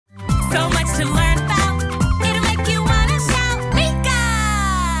So much to learn about. It'll make you wanna shout,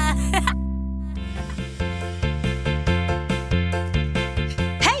 Meekah!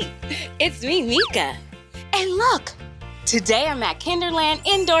 Hey, it's me, Meekah. And look, today I'm at Kinderland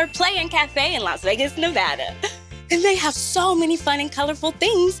Indoor Play and Cafe in Las Vegas, Nevada. And they have so many fun and colorful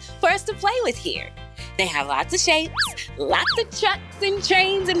things for us to play with here. They have lots of shapes, lots of trucks and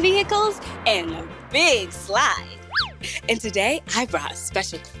trains and vehicles, and a big slide. And today, I brought a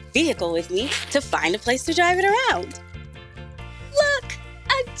special vehicle with me to find a place to drive it around. Look,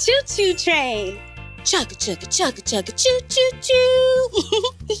 a choo-choo train. Chugga, chugga, chugga, chugga, choo-choo-choo.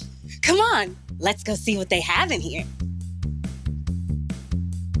 Come on, let's go see what they have in here.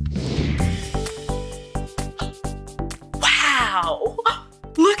 Wow,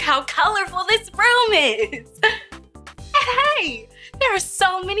 look how colorful this room is. Hey, there are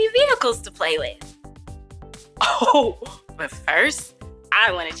so many vehicles to play with. Oh, but first,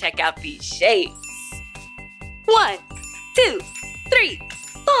 I want to check out these shapes. 1, 2, 3,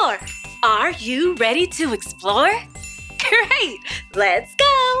 4. Are you ready to explore? Great, let's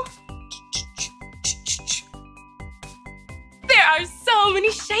go. There are so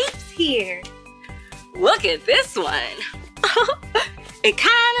many shapes here. Look at this one. It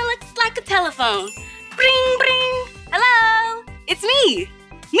kind of looks like a telephone. Bring, bring. Hello, it's me,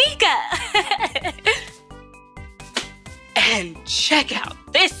 Meekah. And check out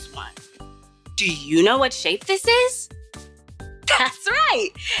this one. Do you know what shape this is? That's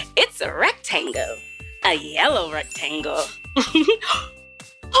right, it's a rectangle, a yellow rectangle.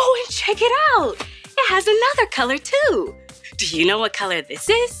 Oh, and check it out. It has another color too. Do you know what color this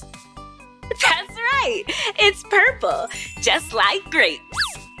is? That's right, it's purple, just like grapes.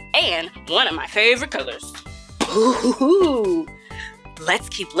 And one of my favorite colors. Ooh, let's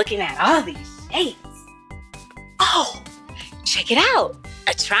keep looking at all these shapes. Oh, check it out,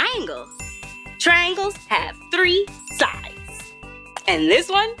 a triangle. Triangles have 3 sides. And this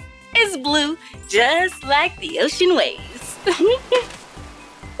one is blue, just like the ocean waves.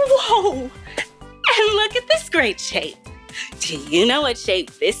 Whoa, and look at this great shape. Do you know what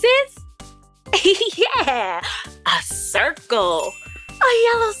shape this is? Yeah, a circle, a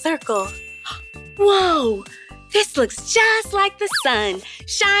yellow circle. Whoa, this looks just like the sun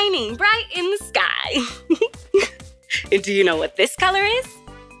shining bright in the sky. And do you know what this color is?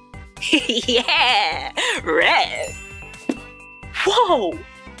 Yeah, red. Whoa,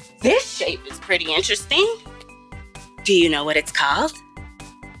 this shape is pretty interesting. Do you know what it's called?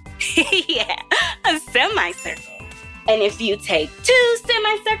 Yeah, a semicircle. And if you take 2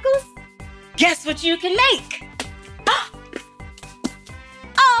 semicircles, guess what you can make?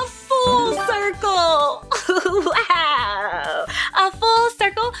 A full circle! Wow! A full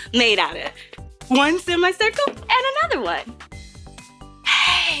circle made out of 1 semicircle and another one.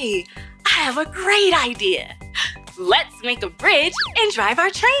 Hey, I have a great idea. Let's make a bridge and drive our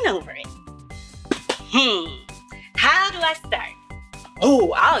train over it. How do I start?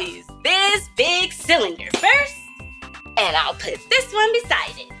 Oh, I'll use this big cylinder first, and I'll put this one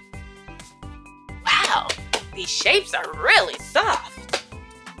beside it. Wow, these shapes are really soft.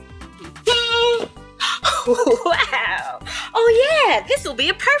 Wow, oh yeah, this will be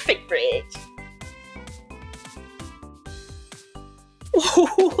a perfect bridge.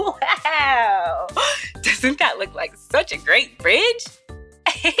 Wow, doesn't that look like such a great bridge?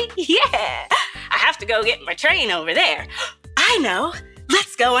 Yeah, I have to go get my train over there. I know,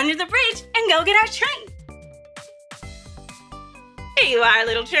 let's go under the bridge and go get our train. Here you are,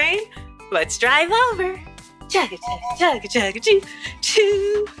 little train. Let's drive over. Chugga, chugga, chugga, chugga, choo,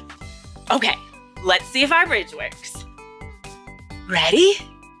 choo. Okay, let's see if our bridge works. Ready,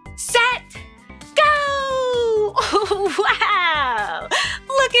 set, go! Wow,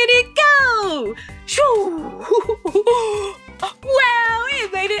 look at it go! Shoo. Wow,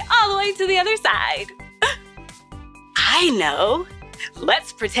 it made it all the way to the other side. I know.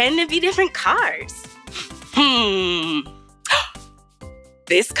 Let's pretend to be different cars.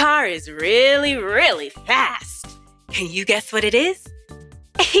 This car is really, really fast. Can you guess what it is?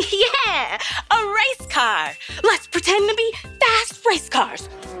 Yeah, a race car. Let's pretend to be fast race cars.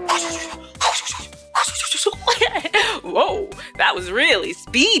 Whoa, that was really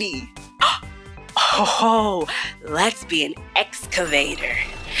speedy. Oh, let's be an excavator.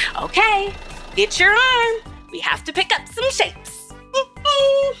 Okay, get your arm. We have to pick up some shapes.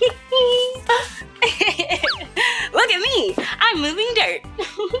 Look at me, I'm moving dirt.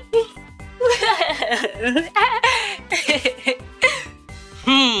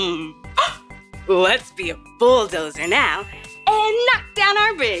 Let's be a bulldozer now and knock down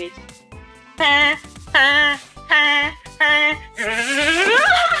our bridge.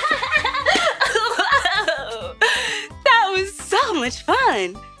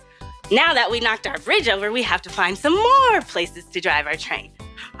 Now that we knocked our bridge over, we have to find some more places to drive our train.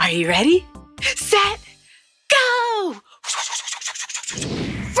 Are you ready? Set, go!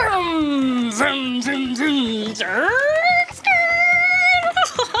 Vroom, vroom, vroom, vroom.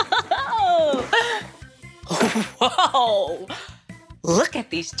 Whoa! Look at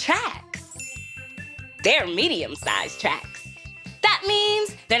these tracks. They're medium-sized tracks. That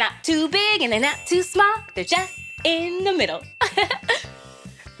means they're not too big and they're not too small. They're just in the middle.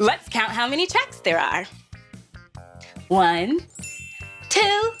 Let's count how many tracks there are. 1,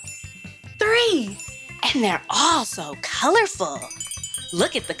 2, 3. And they're all so colorful.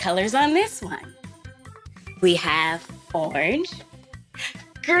 Look at the colors on this one. We have orange,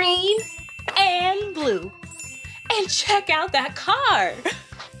 green, and blue. And check out that car.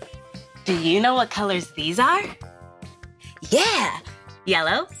 Do you know what colors these are? Yeah,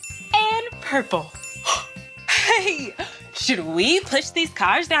 yellow and purple. Hey, should we push these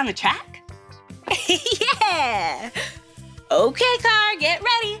cars down the track? Yeah. Okay, car, get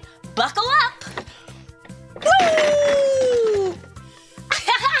ready. Buckle up. Woo!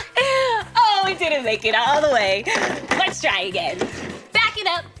 Oh, we didn't make it all the way. Let's try again. Back it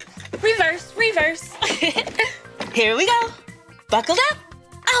up. Reverse, reverse. Here we go. Buckled up?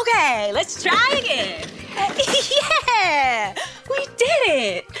 Okay, let's try again. Yeah, we did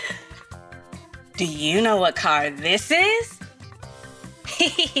it. Do you know what car this is?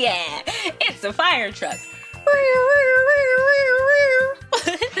 Yeah, it's a fire truck.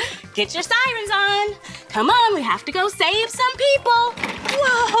 Get your sirens on. Come on, we have to go save some people.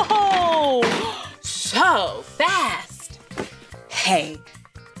 Whoa, so fast. Hey,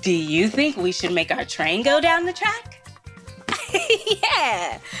 do you think we should make our train go down the track?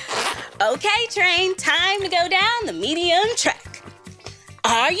 Yeah. Okay, train, time to go down the medium track.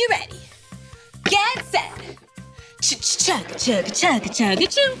 Are you ready? Get set. Chugga, chugga, chugga, chugga,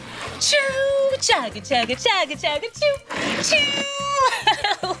 choo. Choo, chugga, chugga, chugga, chugga, choo. Choo.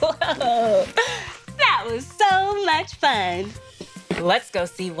 Whoa. That was so much fun. Let's go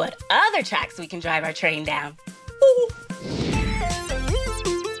see what other tracks we can drive our train down.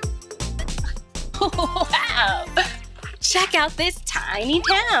 Wow. Check out this tiny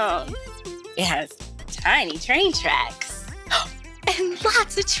town. It has tiny train tracks and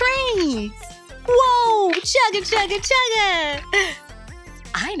lots of trains. Whoa, chugga, chugga, chugga.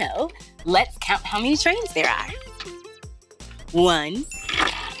 I know. Let's count how many trains there are. 1,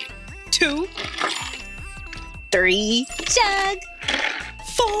 2, 3, chug.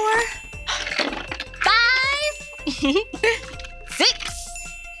 4, 5, 6,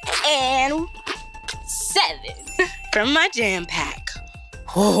 and 7 from my jam pack.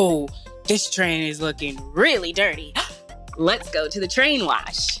 Whoa, this train is looking really dirty. Let's go to the train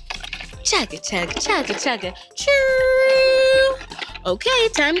wash. Chugga, chugga, chugga, chugga, choo. Okay,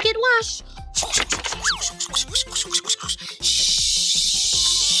 time to get washed.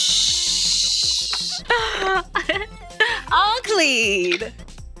 All clean.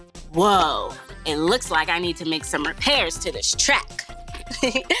 Whoa, it looks like I need to make some repairs to this track.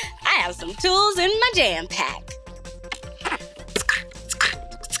 I have some tools in my jam pack.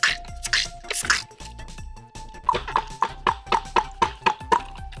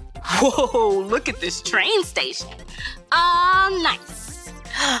 Whoa, look at this train station. Nice.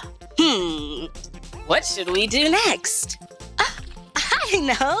 What should we do next? I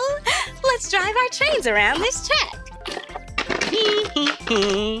know. Let's drive our trains around this track.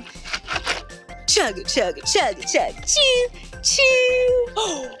 Chugga, chugga, chugga, chugga, choo, choo.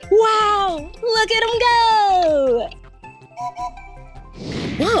 Wow, look at them go.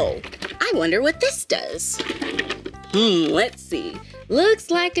 Whoa, I wonder what this does. Let's see. Looks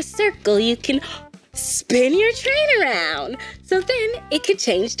like a circle you can spin your train around. So then it could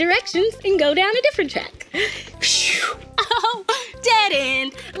change directions and go down a different track. Oh, dead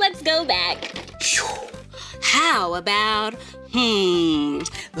end. Let's go back. How about,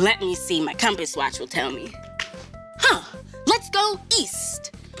 let me see. My compass watch will tell me. Let's go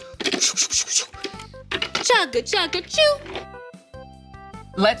east. Chugga, chugga, choo.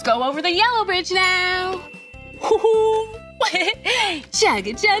 Let's go over the yellow bridge now.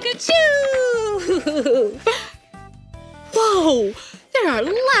 Chugga, chugga, choo. Whoa, there are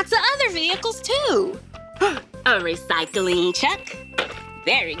lots of other vehicles too. A recycling truck.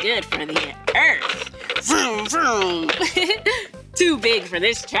 Very good for the earth. Vroom, vroom. Too big for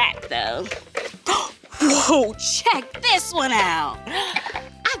this track, though. Whoa, check this one out.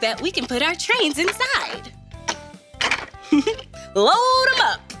 I bet we can put our trains inside. Load them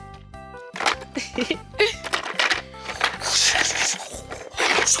up.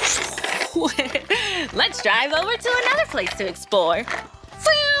 Let's drive over to another place to explore.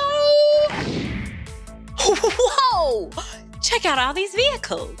 Whoa! Check out all these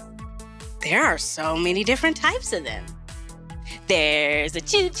vehicles. There are so many different types of them. There's a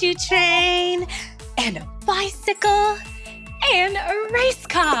choo-choo train, and a bicycle, and a race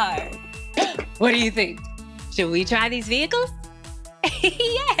car. What do you think? Should we try these vehicles?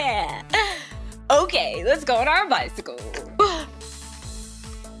 Yeah! Okay, let's go on our bicycle.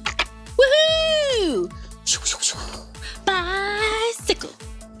 Woohoo! Bicycle.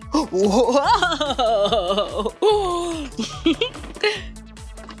 Whoa!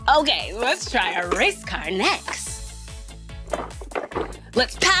 Okay, let's try a race car next.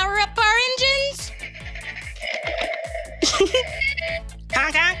 Let's power up our engines.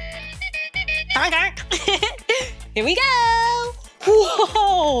 Honk, honk. Honk, honk. Here we go.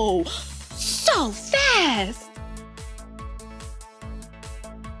 Whoa! So fast.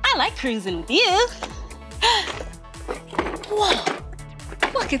 I like cruising with you. Whoa!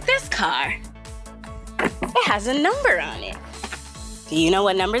 Look at this car. It has a number on it. Do you know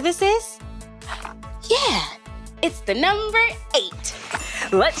what number this is? Yeah, it's the number 8.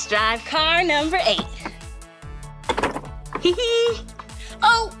 Let's drive car number 8.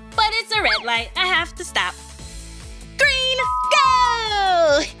 Oh, but it's a red light. I have to stop. Green,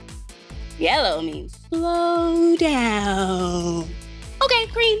 go! Yellow means slow down. Okay,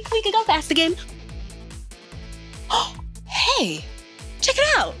 green, we can go fast again. Hey, check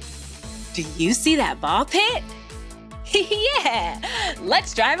it out. Do you see that ball pit? Yeah,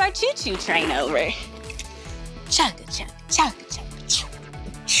 let's drive our choo-choo train over. Chugga, chugga, chugga, chugga, choo.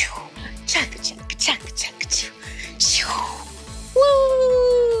 Chugga, chugga, chugga, chugga, choo.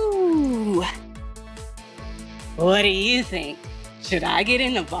 Woo! What do you think? Should I get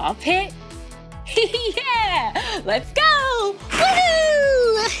in the ball pit? Yeah, let's go! Woo!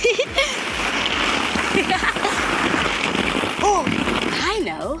 Oh, I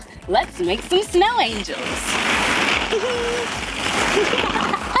know. Let's make some snow angels.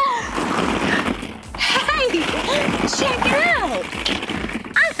 Hey, check it out.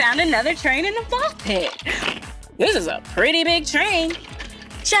 I found another train in the ball pit. This is a pretty big train.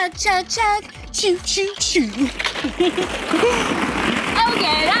 Chug, chug, chug, choo, choo, choo.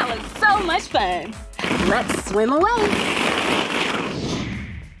 Okay, that was so much fun. Let's swim away.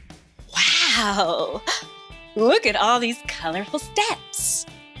 Wow, look at all these colorful steps.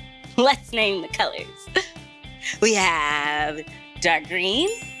 Let's name the colors. We have dark green,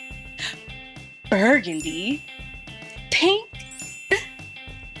 burgundy, pink,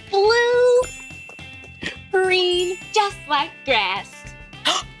 blue, green, just like grass,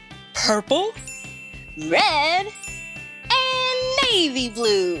 purple, red, and navy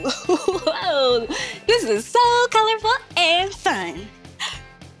blue. Whoa, this is so colorful and fun.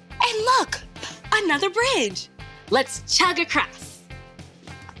 And look, another bridge. Let's chug across.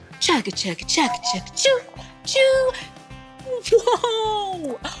 Chugga, chugga, chugga, chugga, choo, choo.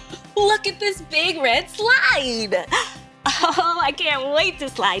 Whoa, look at this big red slide. Oh, I can't wait to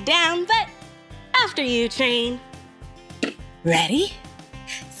slide down, but after you, train. Ready,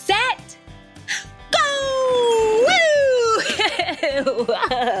 set, go! Woo!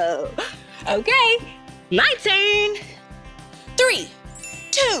 Whoa. Okay, my turn. 3,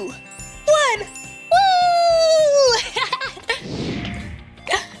 2, 1, woo!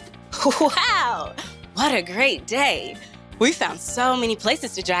 Wow, what a great day. We found so many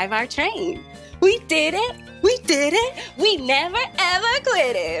places to drive our train. We did it, we did it, we never ever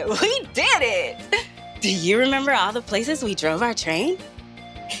quit it. We did it. Do you remember all the places we drove our train?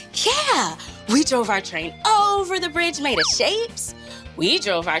 Yeah, we drove our train over the bridge made of shapes. We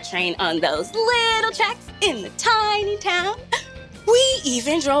drove our train on those little tracks in the tiny town. We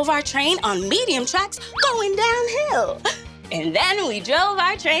even drove our train on medium tracks going downhill. And then we drove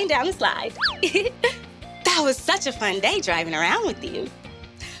our train down the slide. That was such a fun day driving around with you.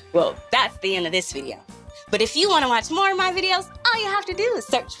 Well, that's the end of this video. But if you want to watch more of my videos, all you have to do is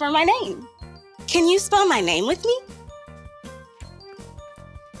search for my name. Can you spell my name with me?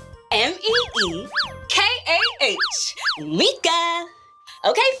 M-E-E-K-A-H, Meekah.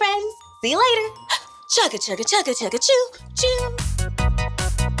 Okay, friends, see you later. Chugga, chugga, chugga, chugga, choo, choo.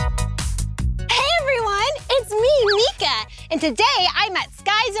 Hey everyone, it's me, Meekah, and today I'm at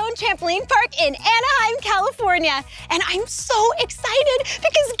Sky Zone Trampoline Park in Anaheim, California, and I'm so excited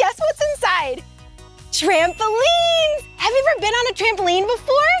because guess what's inside? Trampolines! Have you ever been on a trampoline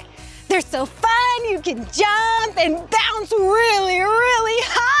before? They're so fun, you can jump and bounce really, really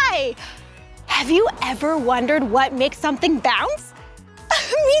high. Have you ever wondered what makes something bounce?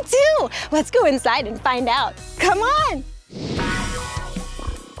 Me too. Let's go inside and find out. Come on.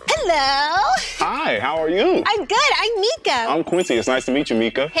 Hello. Hi, how are you? I'm good. I'm Meekah. I'm Quincy. It's nice to meet you,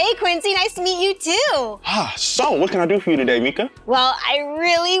 Meekah. Hey, Quincy. Nice to meet you, too. So, what can I do for you today, Meekah? Well, I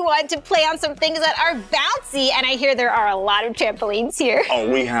really want to play on some things that are bouncy, and I hear there are a lot of trampolines here. Oh,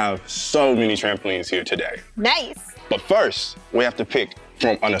 we have so many trampolines here today. Nice. But first, we have to pick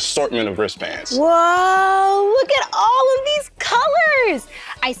from an assortment of wristbands. Whoa, look at all of these colors.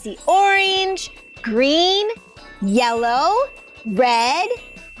 I see orange, green, yellow, red,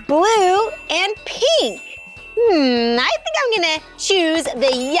 blue, and pink. I think I'm gonna choose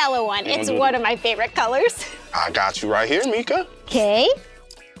the yellow one. It's one of my favorite colors. I got you right here, Meekah. Okay.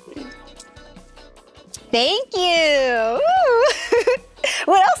 Thank you. Ooh.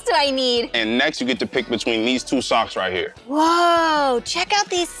 What else do I need? And next, you get to pick between these two socks right here. Whoa, check out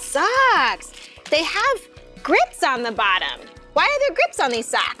these socks. They have grips on the bottom. Why are there grips on these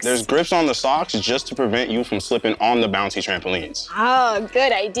socks? There's grips on the socks just to prevent you from slipping on the bouncy trampolines. Oh,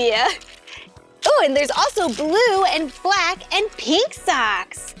 good idea. Oh, and there's also blue and black and pink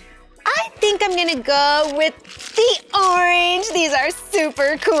socks. I think I'm gonna go with the orange. These are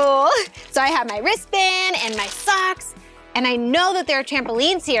super cool. So I have my wristband and my socks, and I know that there are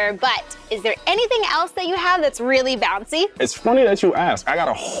trampolines here, but is there anything else that you have that's really bouncy? It's funny that you ask. I got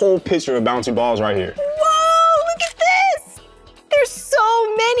a whole picture of bouncy balls right here. Whoa, look at this. There's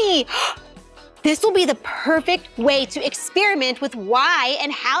so many. This will be the perfect way to experiment with why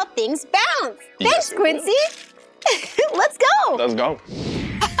and how things bounce. Yes, Thanks, Quincy. Let's go. Let's go.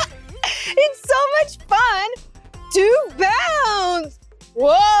 It's so much fun to bounce.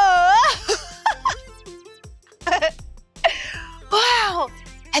 Whoa. Wow.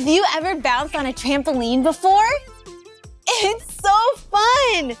 Have you ever bounced on a trampoline before? It's so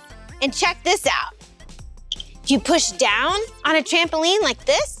fun. And check this out. If you push down on a trampoline like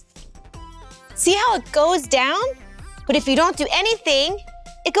this, see how it goes down? But if you don't do anything,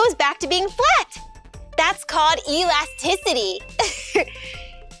 it goes back to being flat. That's called elasticity.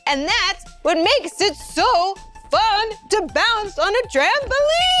 And that's what makes it so fun to bounce on a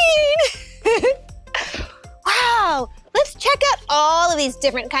trampoline. Wow, let's check out all of these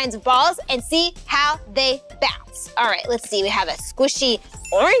different kinds of balls and see how they bounce. All right, let's see, we have a squishy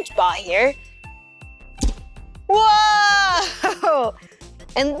orange ball here. Whoa!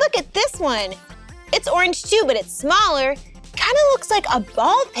 And look at this one. It's orange too, but it's smaller. Kind of looks like a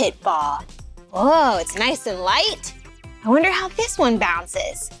ball pit ball. Whoa, it's nice and light. I wonder how this one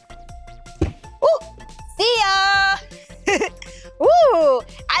bounces. Ooh, see ya! Ooh,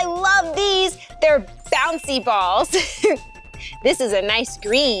 I love these. They're bouncy balls. This is a nice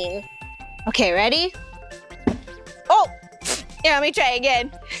green. Okay, ready? Oh, yeah, let me try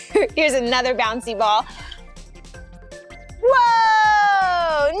again. Here's another bouncy ball.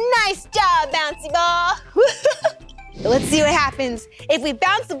 Whoa, nice job, bouncy ball. Let's see what happens if we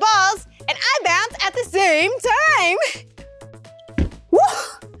bounce the balls and I bounce at the same time. Woo!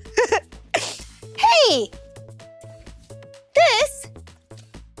 Hey, this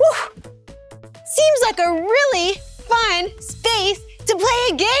seems like a really fun space to play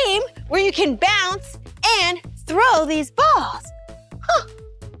a game where you can bounce and throw these balls. Huh.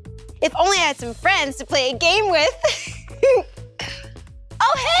 If only I had some friends to play a game with.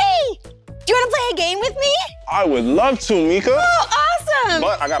 Oh, hey! Do you want to play a game with me? I would love to, Meekah. Oh, awesome!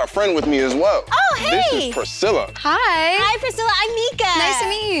 But I got a friend with me as well. Oh, hey! This is Priscilla. Hi. Hi, Priscilla. I'm Meekah. Nice to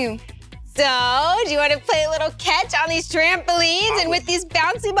meet you. So, do you want to play a little catch on these trampolines and with these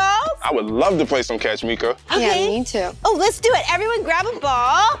bouncy balls? I would love to play some catch, Meekah. Okay. Yeah, me too. Oh, let's do it. Everyone grab a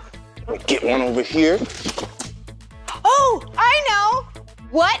ball. Get one over here. Oh, I know.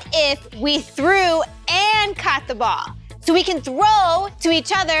 What if we threw and caught the ball? So we can throw to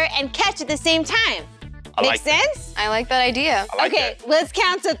each other and catch at the same time. Make sense? I like that idea. Okay, let's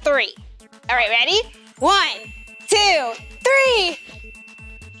count to 3. All right, ready? 1, 2, 3.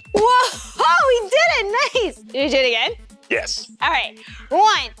 Whoa, we did it, nice. Did you do it again? Yes. All right,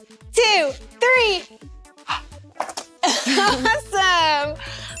 1, 2, 3. Awesome.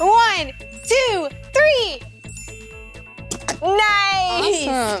 1, 2, 3. Nice.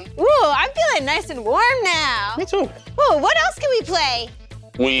 Awesome. Ooh, I'm feeling nice and warm now. Me too. Ooh, what else can we play?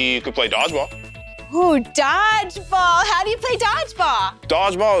 We could play dodgeball. Ooh, dodgeball. How do you play dodgeball?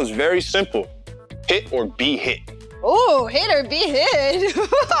 Dodgeball is very simple. Hit or be hit. Ooh, hit or be hit.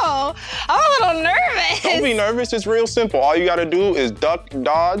 Oh, I'm a little nervous. Don't be nervous, it's real simple. All you gotta do is duck,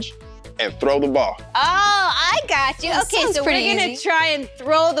 dodge, and throw the ball. Oh, I got you. That Okay, sounds so we're pretty gonna easy. try and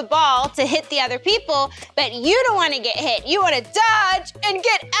throw the ball to hit the other people, but you don't wanna get hit. You wanna dodge and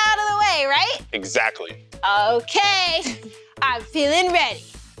get out of the way, right? Exactly. Okay, I'm feeling ready.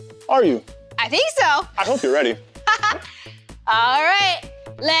 Are you? I think so. I hope you're ready. All right,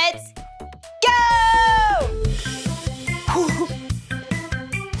 let's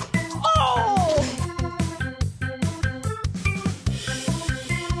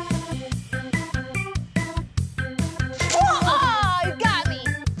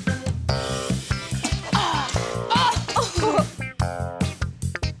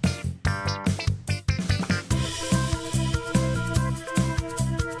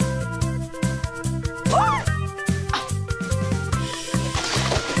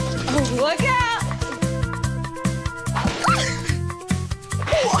Look out!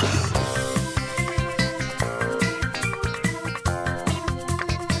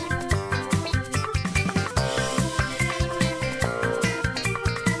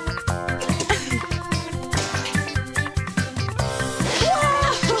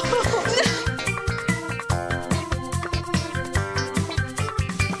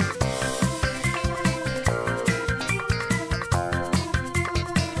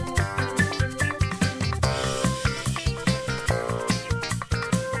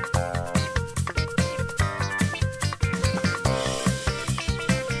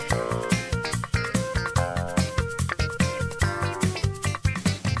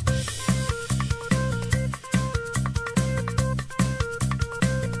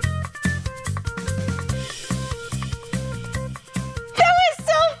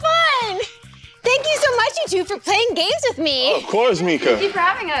 For playing games with me. Oh, of course, Meekah. Thank you for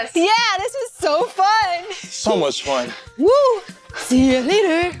having us. Yeah, this was so fun. So much fun. Woo! See you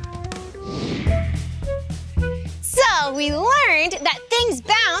later. So we learned that things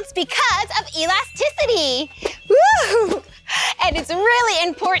bounce because of elasticity. Woo! And it's really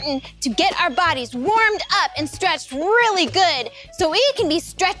important to get our bodies warmed up and stretched really good so we can be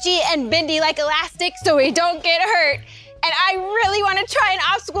stretchy and bendy like elastic so we don't get hurt. And I really want to try an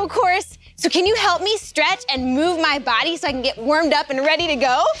obstacle course. So can you help me stretch and move my body so I can get warmed up and ready to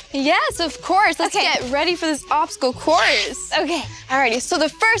go? Yes, of course. Let's get ready for this obstacle course. Okay. Alrighty, so the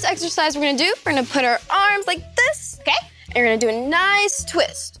first exercise we're gonna do, we're gonna put our arms like this. Okay. And we're gonna do a nice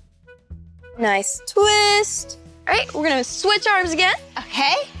twist. Nice twist. All right, we're gonna switch arms again.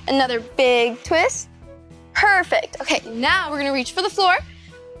 Okay. Another big twist. Perfect. Okay, now we're gonna reach for the floor.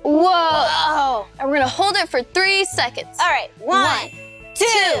 Whoa. Whoa. And we're gonna hold it for 3 seconds. All right, 1, 2,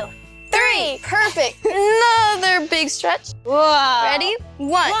 3. Perfect. Another big stretch. Whoa. Ready?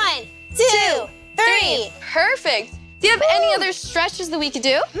 1, 2, 3. Perfect. Do you have any other stretches that we could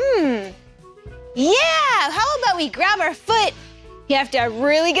do? Yeah, how about we grab our foot? You have to have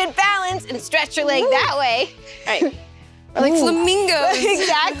really good balance and stretch your leg that way. All right. Or like flamingos.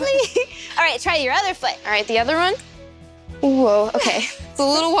 Exactly. All right, try your other foot. All right, the other one. Whoa, okay. It's a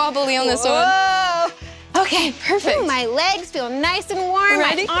little wobbly on this one. Whoa. Okay, perfect. Ooh, my legs feel nice and warm.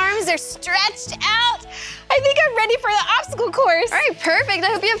 Ready? My arms are stretched out. I think I'm ready for the obstacle course. All right, perfect. I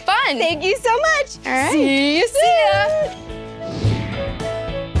hope you have fun. Thank you so much. All right. See you soon. See ya.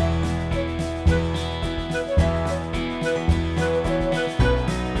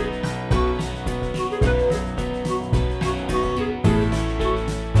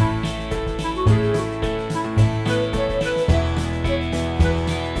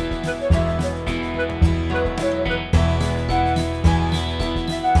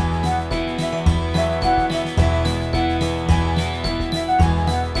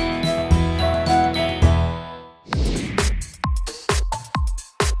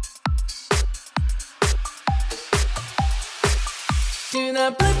 Do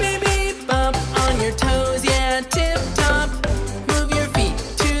the Blippi beep bump on your toes, yeah, tip top. Move your feet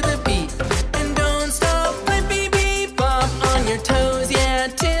to the beat and don't stop. Blippi beep bump on your toes, yeah,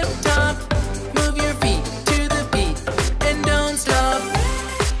 tip top. Move your feet to the beat and don't stop.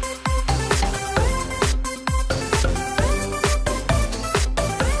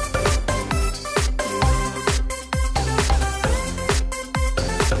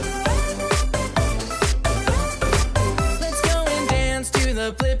 Let's go and dance to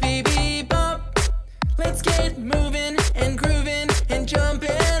the Blippi beep bump. Let's get moving and grooving and jumping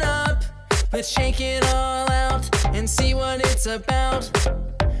up. Let's shake it all out and see what it's about.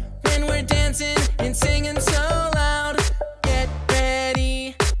 When we're dancing and singing so loud. Get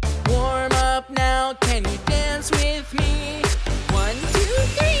ready, warm up now. Can you dance with me? 1, 2,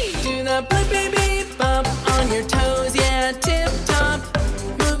 3. Do the Blippi beep bump on your toes, yeah, tip top.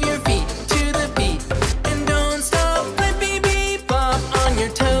 Move your feet to the beat and don't stop. Blippi beep bump on your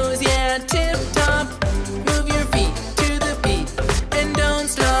toes, yeah, tip top. Move your feet to the beat and don't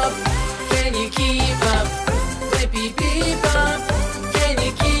stop. Can you keep up? Blippi beep bump. Can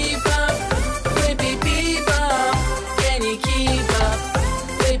you keep up? Blippi beep bump.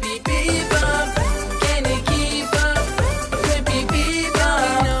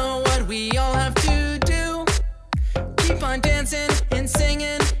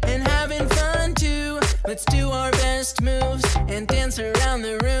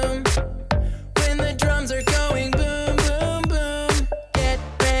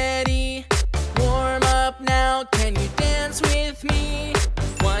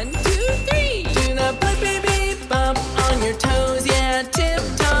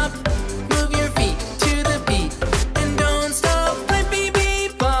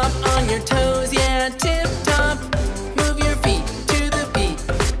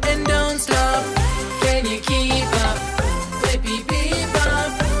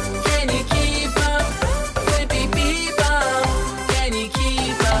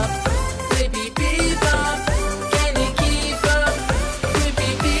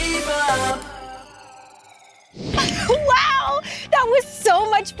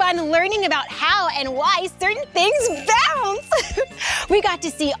 much fun learning about how and why certain things bounce. We got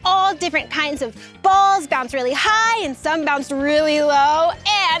to see all different kinds of balls bounce really high and some bounced really low,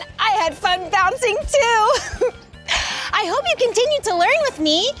 and I had fun bouncing too. I hope you continue to learn with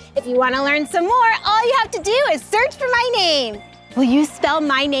me. If you want to learn some more, all you have to do is search for my name. Will you spell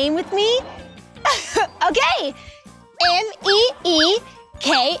my name with me? Okay, M-E-E-K-A-H.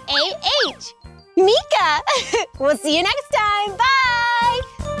 Meekah. We'll see you next time. Bye.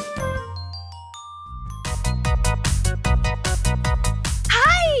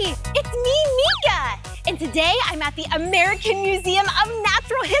 Hi, it's me, Meekah. And today I'm at the American Museum of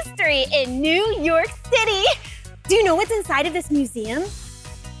Natural History in New York City. Do you know what's inside of this museum?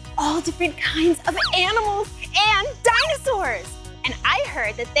 All different kinds of animals and dinosaurs. And I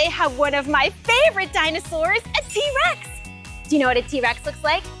heard that they have one of my favorite dinosaurs, a T-Rex. Do you know what a T-Rex looks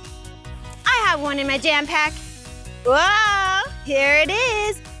like? I have one in my jam pack. Whoa, here it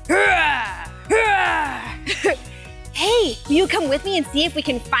is. Hey, will you come with me and see if we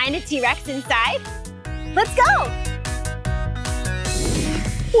can find a T-Rex inside? Let's go.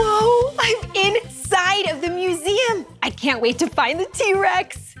 Whoa, I'm inside of the museum. I can't wait to find the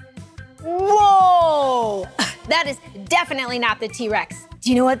T-Rex. Whoa, that is definitely not the T-Rex. Do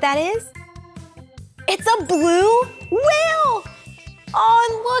you know what that is? It's a blue whale. Oh,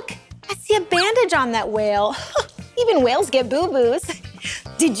 and look, I see a bandage on that whale. Even whales get boo-boos.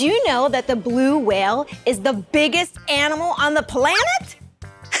 Did you know that the blue whale is the biggest animal on the planet?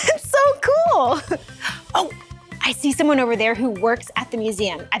 It's so cool. Oh, I see someone over there who works at the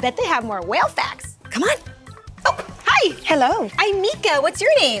museum. I bet they have more whale facts. Come on. Oh, hi. Hello. I'm Meekah. What's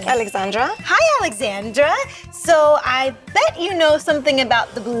your name? Alexandra. Hi, Alexandra. So I bet you know something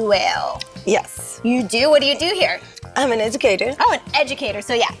about the blue whale. Yes. You do? What do you do here? I'm an educator. Oh, an educator.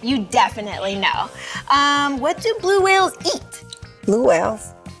 So yeah, you definitely know. What do blue whales eat? Blue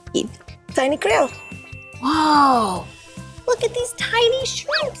whales eat tiny krill. Whoa, look at these tiny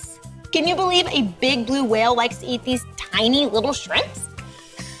shrimps. Can you believe a big blue whale likes to eat these tiny little shrimps?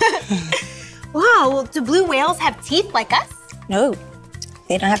 Wow, well, do blue whales have teeth like us? No,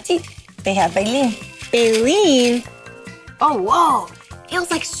 they don't have teeth. They have baleen. Baleen? Oh, whoa,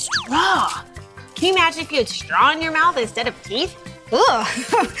 feels like straw. Can you imagine if you had straw in your mouth instead of teeth? Ugh.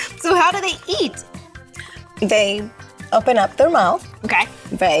 So how do they eat? They open up their mouth. Okay.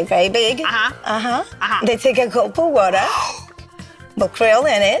 Very, very big. They take a gulp of water, put krill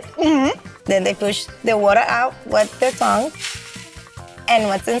in it. Then they push the water out with their tongue. And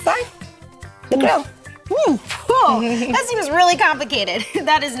what's inside? The krill. Whoa, that seems really complicated.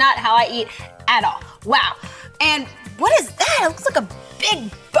 That is not how I eat at all. Wow. And what is that? It looks like a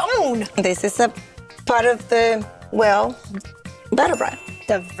big bone. This is a part of the whale vertebrae.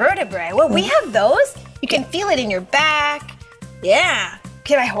 The vertebrae. Well, we have those. You can feel it in your back. Yeah.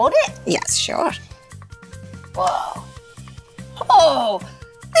 Can I hold it? Yes, sure. Whoa. Oh,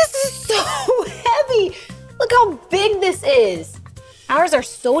 this is so heavy. Look how big this is. Ours are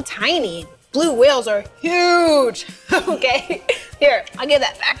so tiny. Blue whales are huge. Okay, here, I'll give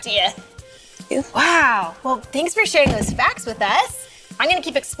that back to you. Wow, well, thanks for sharing those facts with us. I'm gonna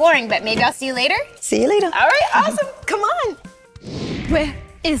keep exploring, but maybe I'll see you later. See you later. All right, awesome, come on. Where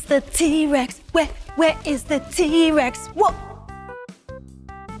is the T-Rex? Where is the T-Rex? Whoa.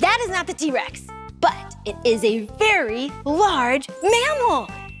 That is not the T-Rex, but it is a very large mammal.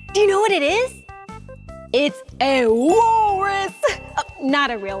 Do you know what it is? It's a walrus.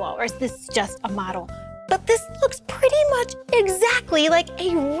 Not a real walrus, this is just a model. But this looks pretty much exactly like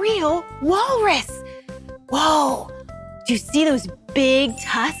a real walrus. Whoa, do you see those big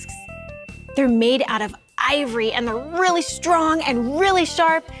tusks? They're made out of ivory and they're really strong and really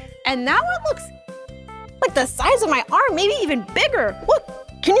sharp. And that one looks like the size of my arm, maybe even bigger. Look,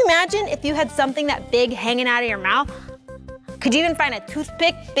 can you imagine if you had something that big hanging out of your mouth? Could you even find a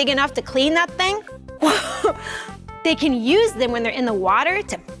toothpick big enough to clean that thing? They can use them when they're in the water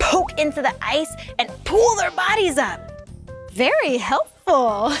to poke into the ice and pull their bodies up. Very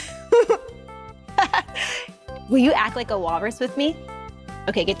helpful. Will you act like a walrus with me?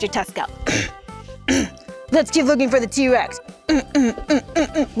 Okay, get your tusk out. Let's keep looking for the T-Rex.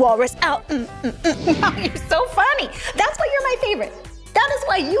 Walrus out. Wow, you're so funny. That's why you're my favorite. That is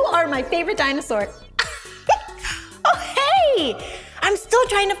why you are my favorite dinosaur. Oh, hey! I'm still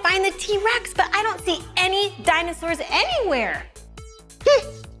trying to find the T-Rex, but I don't see any dinosaurs anywhere.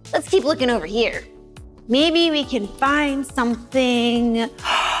 Let's keep looking over here. Maybe we can find something.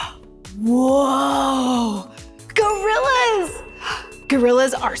 Whoa! Gorillas!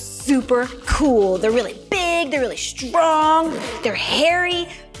 Gorillas are super cool. They're really big, they're really strong, they're hairy.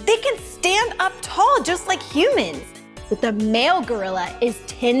 They can stand up tall just like humans. but the male gorilla is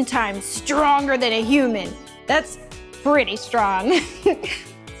 10 times stronger than a human. That's pretty strong.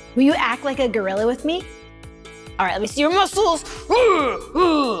 Will you act like a gorilla with me? All right, let me see your muscles.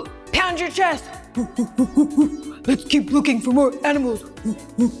 Pound your chest. Let's keep looking for more animals.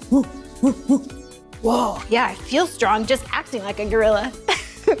 Whoa, yeah, I feel strong just acting like a gorilla.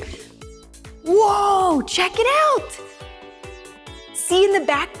 Whoa, check it out. See in the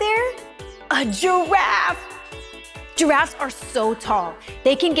back there? A giraffe. Giraffes are so tall.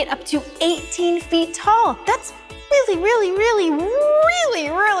 They can get up to 18 feet tall. That's really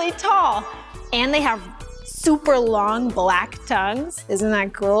tall. And they have super long black tongues. Isn't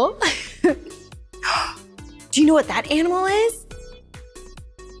that cool? Do you know what that animal is?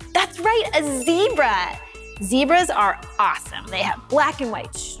 That's right, a zebra. Zebras are awesome. They have black and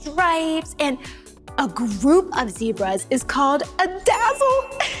white stripes, and a group of zebras is called a dazzle.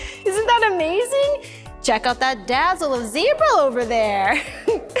 Isn't that amazing? Check out that dazzle of zebra over there.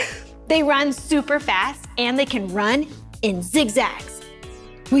 They run super fast, and they can run in zigzags.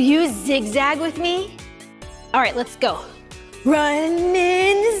 Will you zigzag with me? All right, let's go. Run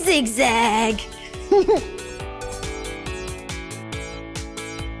in zigzag.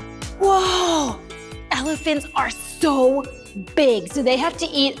 Whoa, elephants are so big, so they have to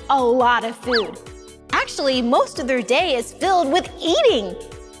eat a lot of food. Actually, most of their day is filled with eating.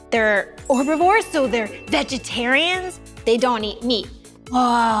 They're herbivores, so they're vegetarians. They don't eat meat.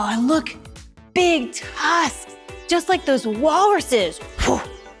 Oh, and look, big tusks, just like those walruses.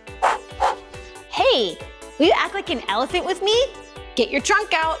 Hey, will you act like an elephant with me? Get your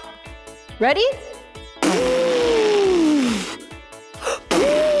trunk out. Ready?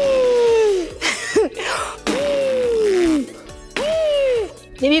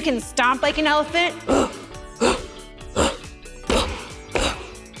 Maybe you can stomp like an elephant.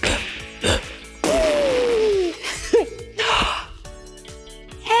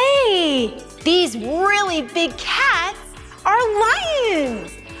 Hey, these really big cats are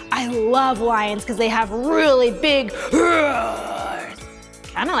lions. I love lions because they have really big roars.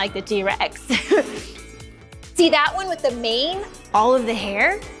 Kind of like the T-Rex. See that one with the mane, all of the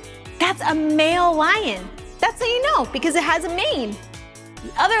hair? That's a male lion. That's how you know, because it has a mane.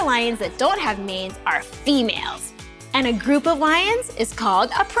 The other lions that don't have manes are females. And a group of lions is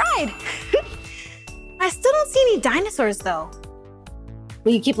called a pride. I still don't see any dinosaurs though.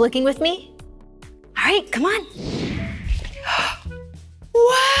 Will you keep looking with me? All right, come on.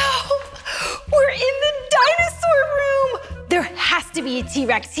 Wow, we're in the dinosaur room. There has to be a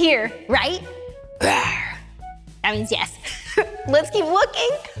T-Rex here, right? That means yes. Let's keep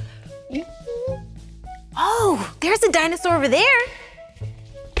looking. Oh, there's a dinosaur over there.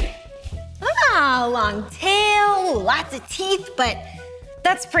 Ah, long tail, lots of teeth, but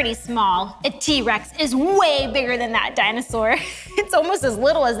that's pretty small. A T-Rex is way bigger than that dinosaur. It's almost as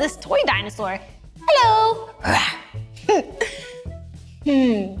little as this toy dinosaur. Hello.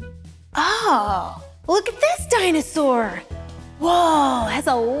 Oh, look at this dinosaur. Whoa, it has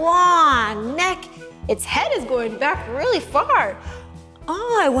a long neck. Its head is going back really far.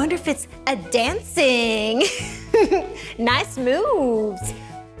 Oh, I wonder if it's a dancing. Nice moves,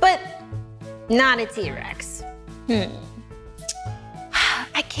 but not a T-Rex.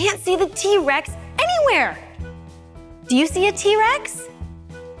 I can't see the T-Rex anywhere. Do you see a T-Rex?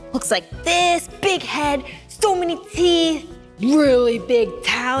 Looks like this, big head, so many teeth, really big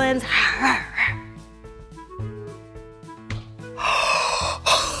talons. It's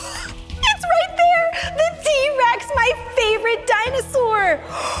right there, the T-Rex, my favorite dinosaur.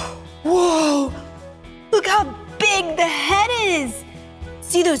 Whoa, look how big the head is.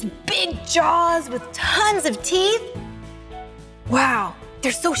 See those big jaws with tons of teeth? Wow,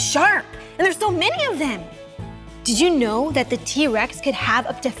 they're so sharp, and there's so many of them. Did you know that the T-Rex could have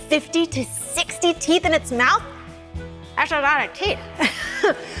up to 50 to 60 teeth in its mouth? That's a lot of teeth.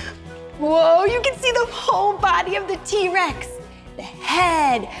 Whoa, you can see the whole body of the T-Rex. The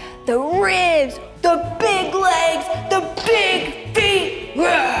head, the ribs, the big legs, the big feet.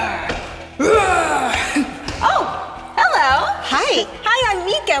 Oh, hello. Hi. Hi, I'm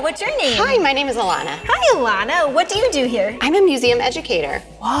Meekah. What's your name? Hi, my name is Alana. Hi, Alana. What do you do here? I'm a museum educator.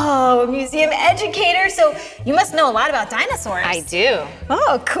 Whoa, a museum educator. So you must know a lot about dinosaurs. I do.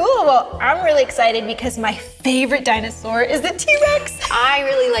 Oh, cool. Well, I'm really excited because my favorite dinosaur is the T-Rex. I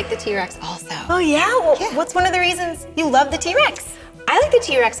really like the T-Rex also. Oh, yeah? Well, what's one of the reasons you love the T-Rex? I like the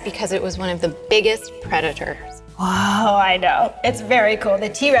T-Rex because it was one of the biggest predators. Wow, I know. It's very cool. The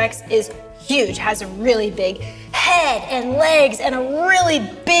T-Rex is huge, has a really big head and legs and a really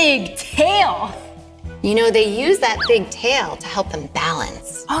big tail. You know, they use that big tail to help them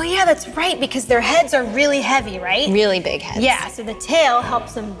balance. Oh yeah, that's right, because their heads are really heavy, right? Really big heads. Yeah, so the tail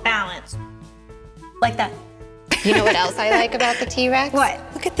helps them balance. Like that. You know what else I like about the T-Rex? What?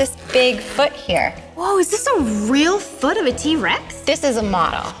 Look at this big foot here. Whoa, is this a real foot of a T-Rex? This is a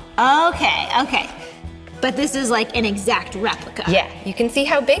model. Okay. But this is like an exact replica. Yeah, you can see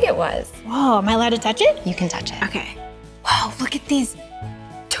how big it was. Whoa, am I allowed to touch it? You can touch it. Okay. Wow, look at these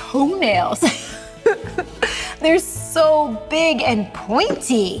toenails. They're so big and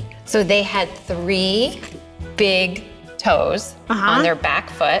pointy. So they had 3 big toes on their back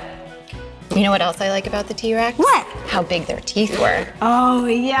foot. You know what else I like about the T-Rex? What? How big their teeth were. Oh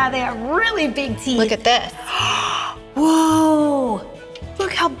yeah, they have really big teeth. Look at this. Whoa,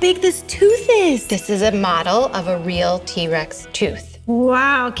 look how big this tooth is. This is a model of a real T-Rex tooth.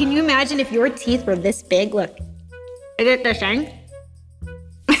 Wow, can you imagine if your teeth were this big? Look, is it the same?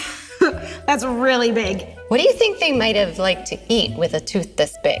 That's really big. What do you think they might have liked to eat with a tooth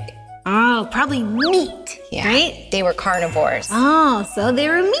this big? Oh, probably meat, right? They were carnivores. Oh, so they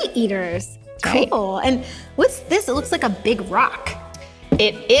were meat eaters. Right. Cool. And what's this? It looks like a big rock.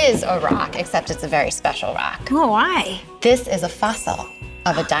 It is a rock, except it's a very special rock. Oh, why? This is a fossil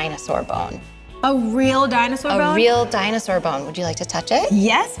of a dinosaur bone. A real dinosaur bone? A real dinosaur bone. Would you like to touch it?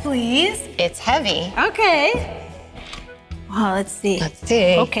 Yes, please. It's heavy. Okay. Well, let's see. Let's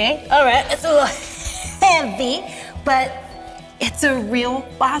see. Okay. All right. It's a little heavy, but it's a real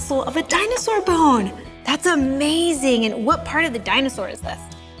fossil of a dinosaur bone. That's amazing. And what part of the dinosaur is this?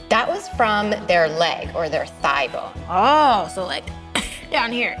 That was from their leg or their thigh bone. Oh, so like down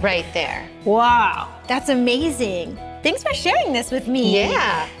here. Right there. Wow, that's amazing. Thanks for sharing this with me.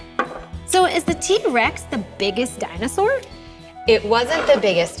 Yeah. So is the T-Rex the biggest dinosaur? It wasn't the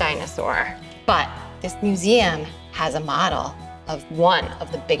biggest dinosaur, but this museum has a model of one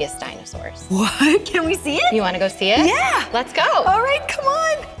of the biggest dinosaurs. What? Can we see it? You want to go see it? Yeah. Let's go. All right, come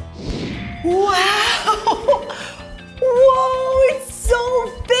on. Wow. Whoa, it's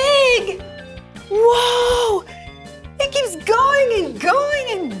so big. Whoa. It keeps going and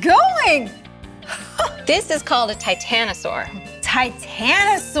going and going. This is called a titanosaur.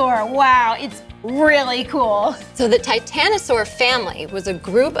 Titanosaur. Wow, it's really cool. So the titanosaur family was a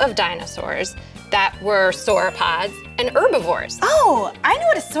group of dinosaurs that were sauropods and herbivores. Oh, I know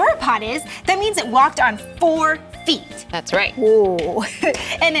what a sauropod is. That means it walked on 4 feet. That's right. Whoa.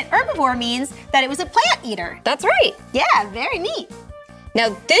 And an herbivore means that it was a plant eater. That's right. Yeah, very neat.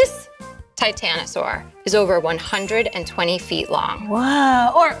 Now this titanosaur is over 120 feet long.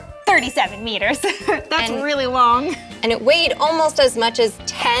 Whoa, or 37 meters. That's really long. And it weighed almost as much as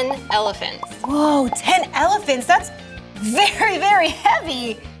 10 elephants. Whoa, 10 elephants. That's very, very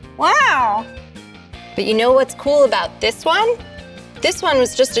heavy. Wow. But you know what's cool about this one? This one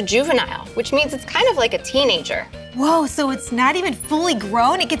was just a juvenile, which means it's kind of like a teenager. Whoa, so it's not even fully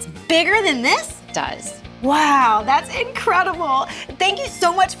grown? It gets bigger than this? It does. Wow, that's incredible. Thank you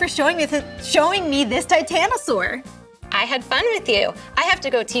so much for showing me this titanosaur. I had fun with you. I have to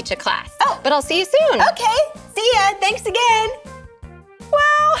go teach a class. Oh, but I'll see you soon. Okay, see ya. Thanks again.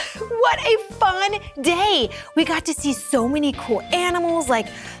 Wow, what a fun day. We got to see so many cool animals like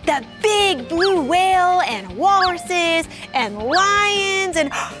that big blue whale and walruses and lions,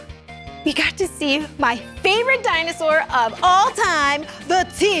 and we got to see my favorite dinosaur of all time, the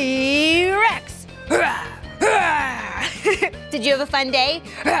T-Rex. Did you have a fun day?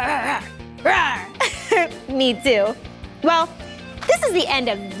 Me too. Well, this is the end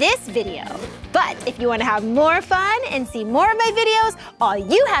of this video. But if you want to have more fun and see more of my videos, all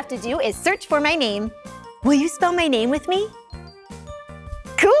you have to do is search for my name. Will you spell my name with me?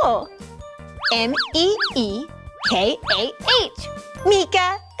 Cool. M-E-E-K-A-H.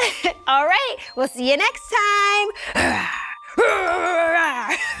 Meekah. All right, we'll see you next time.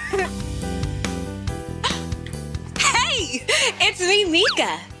 Hey, it's me,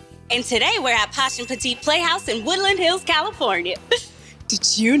 Meekah. And today we're at Posh and Petite Playhouse in Woodland Hills, California.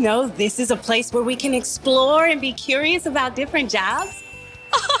 Did you know this is a place where we can explore and be curious about different jobs?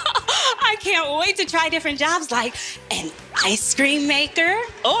 I can't wait to try different jobs like an ice cream maker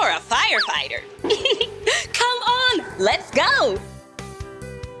or a firefighter. Come on, let's go.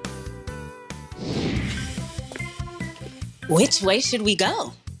 Which way should we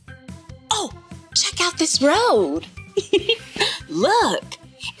go? Oh, check out this road. Look,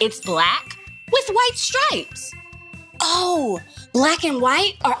 it's black with white stripes. Oh, black and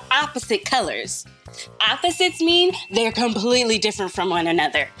white are opposite colors. Opposites mean they're completely different from one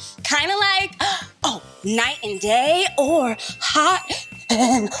another. Kind of like, oh, night and day or hot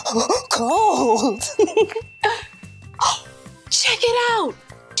and cold. Oh, check it out.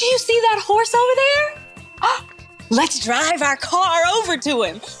 Do you see that horse over there? Let's drive our car over to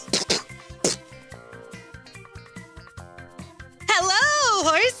him. Hello,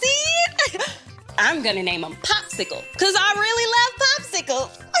 horsey. I'm gonna name him Popsicle, because I really love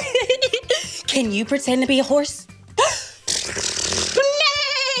popsicles. Can you pretend to be a horse?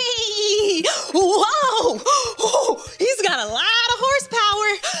 Nay! Whoa! Oh, he's got a lot of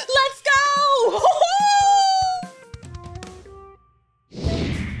horsepower. Let's go!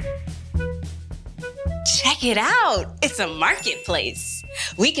 Check it out. It's a marketplace.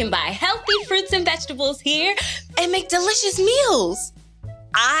 We can buy healthy fruits and vegetables here and make delicious meals.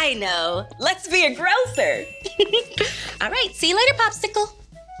 I know. Let's be a grocer. All right, see you later, Popsicle.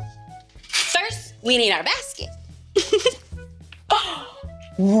 First, we need our basket.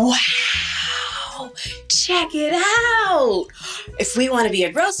 Wow! Check it out. If we want to be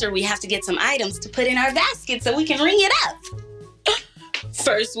a grocer, we have to get some items to put in our basket so we can ring it up.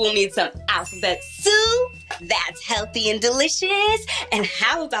 First, we'll need some alphabet soup. That's healthy and delicious. And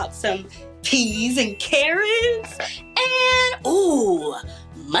how about some peas and carrots? And, ooh,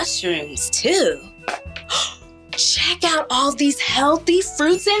 mushrooms too. Check out all these healthy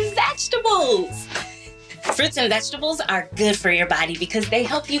fruits and vegetables. Fruits and vegetables are good for your body because they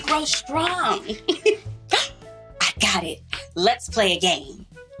help you grow strong. I got it. Let's play a game.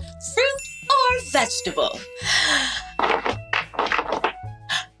 Fruit or vegetable?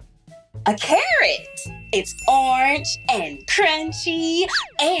 A carrot. It's orange and crunchy,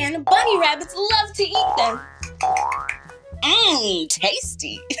 and bunny rabbits love to eat them. Mmm,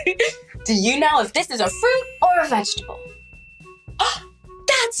 tasty. Do you know if this is a fruit or a vegetable? Oh,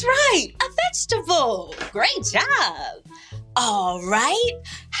 that's right, a vegetable. Great job. All right,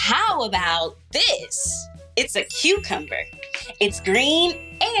 how about this? It's a cucumber. It's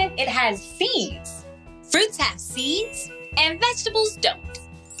green and it has seeds. Fruits have seeds and vegetables don't.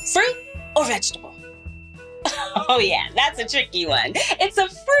 Fruit or vegetable? Oh yeah, that's a tricky one. It's a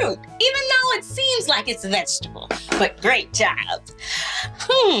fruit, even though it seems like it's a vegetable. But great job.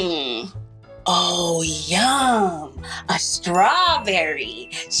 Oh, yum. A strawberry.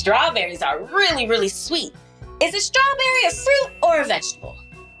 Strawberries are really, really sweet. Is a strawberry a fruit or a vegetable?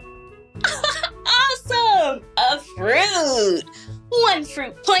 Awesome! A fruit. One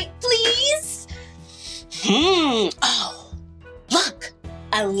fruit point, please. Oh, look,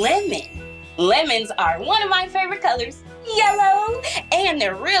 a lemon. Lemons are one of my favorite colors, yellow, and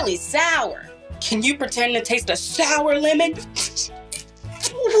they're really sour. Can you pretend to taste a sour lemon?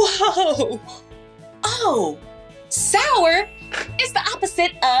 Whoa! Oh, sour is the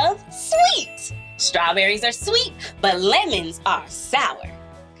opposite of sweet. Strawberries are sweet, but lemons are sour.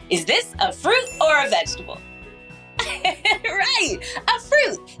 Is this a fruit or a vegetable? Right, a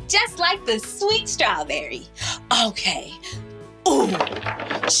fruit, just like the sweet strawberry. Okay. Ooh,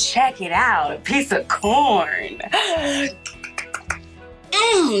 check it out, a piece of corn.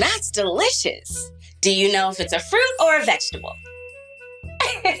 That's delicious. Do you know if it's a fruit or a vegetable?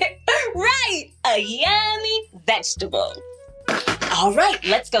 Right, a yummy vegetable. All right,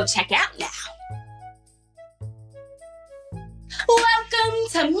 let's go check out now. Welcome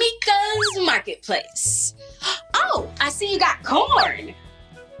to Meekah's Marketplace. Oh, I see you got corn.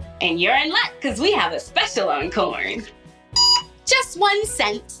 And you're in luck because we have a special on corn. Just 1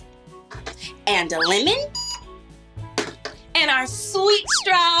 cent. And a lemon. And our sweet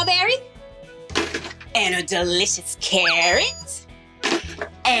strawberry. And a delicious carrot.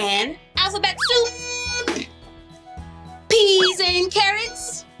 And alphabet soup. Peas and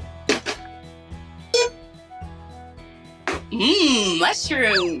carrots.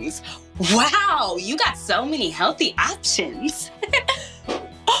 Mushrooms. Wow, you got so many healthy options.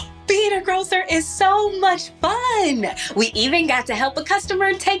 Being a grocer is so much fun. We even got to help a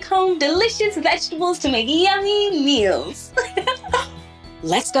customer take home delicious vegetables to make yummy meals.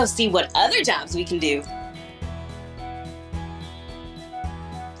 Let's go see what other jobs we can do.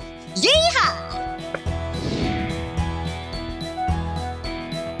 Yeehaw!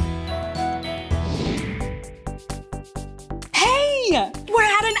 Hey, we're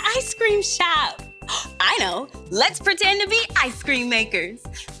at an ice cream shop. I know, let's pretend to be ice cream makers.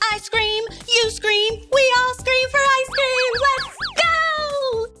 I scream, you scream, we all scream for ice cream. Let's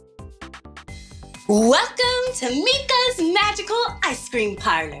go! Welcome to Meekah's Magical Ice Cream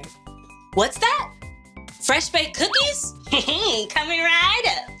Parlor. What's that? Fresh baked cookies? Coming right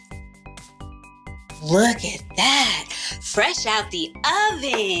up. Look at that, fresh out the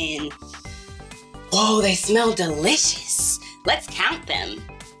oven. Whoa, they smell delicious. Let's count them.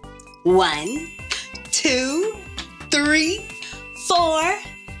 1, 2, 3, 4,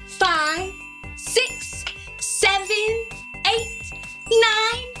 5, 6, 7, 8,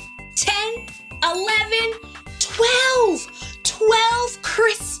 9, 10, 11, 12. 12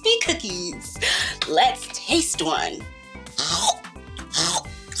 crispy cookies. Let's taste one.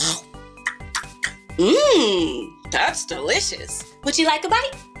 Mmm, that's delicious. Would you like a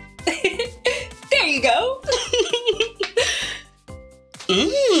bite? There you go.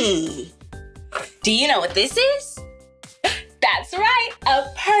 Mmm. Do you know what this is? That's right, a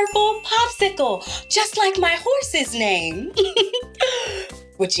purple popsicle, just like my horse's name.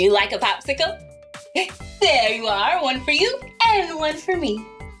 Would you like a popsicle? There you are, one for you and one for me.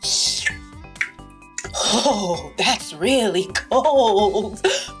 Oh, that's really cold.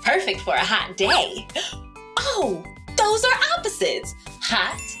 Perfect for a hot day. Oh, those are opposites,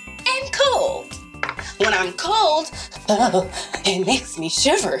 hot and cold. When I'm cold, it makes me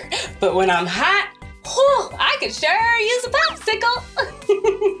shiver. But when I'm hot, I could sure use a popsicle.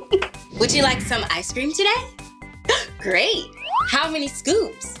 Would you like some ice cream today? Great. How many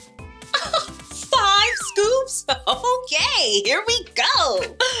scoops? 5 scoops? Okay, here we go.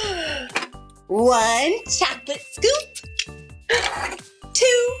 1 chocolate scoop.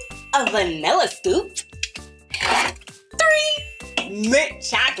 2 a vanilla scoop. 3 mint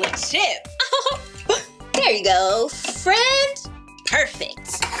chocolate chip. There you go, friend.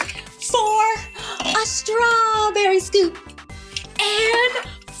 Perfect. 4 a strawberry scoop. And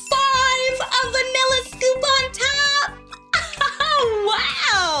 5 a vanilla scoop on top.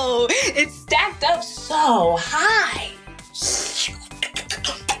 Wow, it's stacked up so high.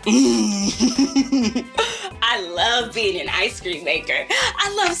 I love being an ice cream maker. I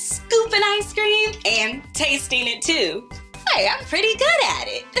love scooping ice cream and tasting it too. Hey, I'm pretty good at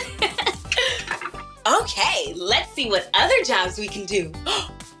it. Okay, let's see what other jobs we can do.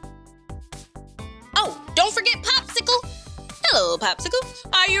 Oh, don't forget Popsicle. Hello, Popsicle.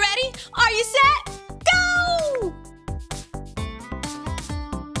 Are you ready? Are you set? Go!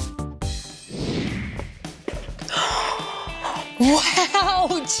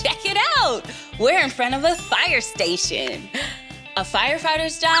 Wow, check it out. We're in front of a fire station. A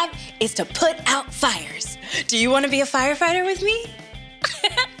firefighter's job is to put out fires. Do you want to be a firefighter with me?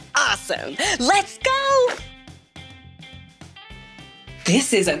 Awesome. Let's go.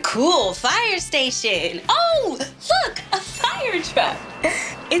 This is a cool fire station. Oh, look, a fire truck.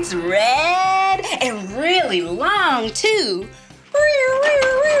 It's red and really long, too.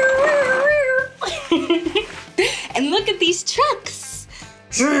 And look at these trucks.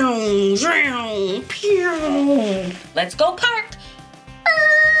 Let's go park.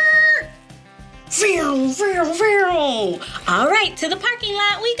 All right, to the parking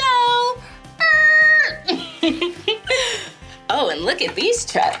lot we go. Oh, and look at these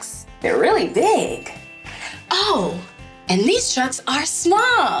trucks. They're really big. Oh, and these trucks are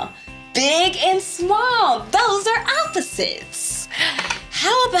small. Big and small. Those are opposites.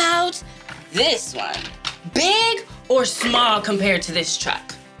 How about this one? Big or small compared to this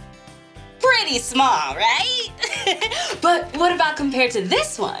truck? Pretty small, right? But what about compared to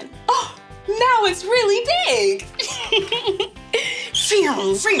this one? Oh, now it's really big.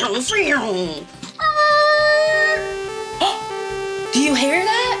 Do you hear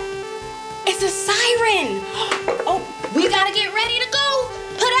that? It's a siren. Oh, we gotta get ready to go.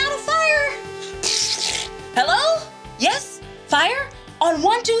 Put out a fire. Hello? Yes? Fire? On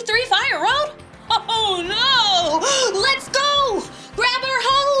 123 Fire Road? Oh no! Let's go! Grab our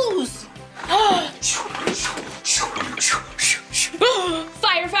hose!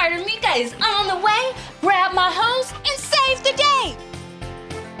 Firefighter Meekah is on the way. Grab my hose and save the day.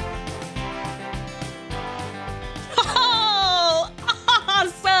 Oh,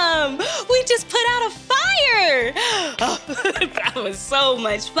 awesome! We just put out a fire. Oh, that was so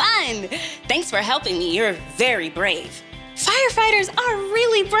much fun. Thanks for helping me. You're very brave. Firefighters are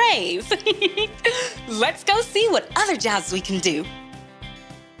really brave. Let's go see what other jobs we can do.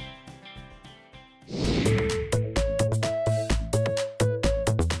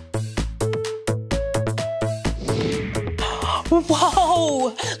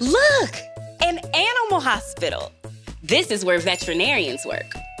 Whoa, look, an animal hospital. This is where veterinarians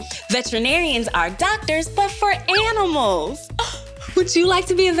work. Veterinarians are doctors, but for animals. Would you like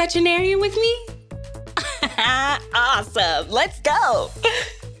to be a veterinarian with me? Awesome, let's go.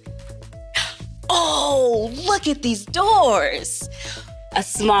 Oh, look at these doors. A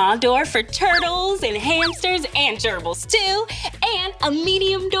small door for turtles and hamsters and gerbils too, and a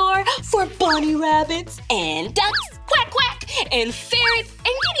medium door for bunny rabbits and ducks, quack quack, and ferrets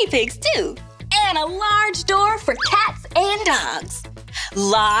and guinea pigs too, and a large door for cats and dogs.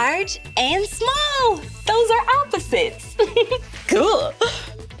 Large and small, those are opposites. Cool.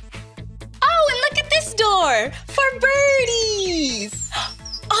 Oh, and look at this door for birdies.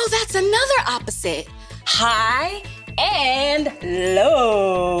 Oh, that's another opposite. High and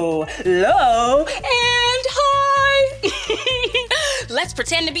low. Low and high. Let's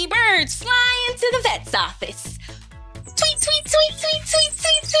pretend to be birds flying to the vet's office. Tweet, tweet, tweet, tweet,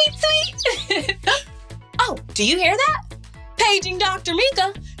 tweet, tweet, tweet, tweet. Oh, do you hear that? Paging Dr.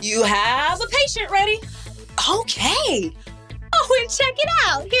 Meekah, you have a patient ready. Okay. Oh, and check it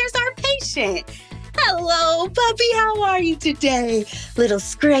out. Here's our patient. Hello, puppy. How are you today? Little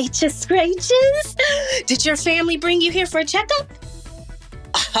scratches. Did your family bring you here for a checkup?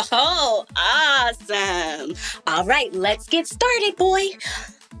 Oh, awesome. All right, let's get started, boy.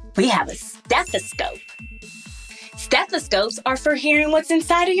 We have a stethoscope. Stethoscopes are for hearing what's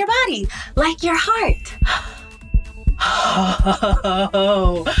inside of your body, like your heart.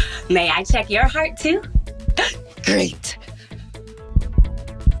 Oh, may I check your heart too? Great.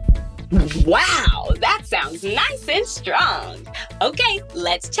 Wow, that sounds nice and strong. Okay,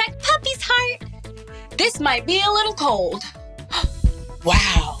 let's check Puppy's heart. This might be a little cold.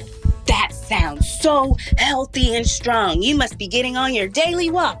 Wow, that sounds so healthy and strong. You must be getting on your daily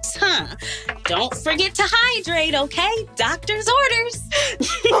walks, huh? Don't forget to hydrate, okay? Doctor's orders.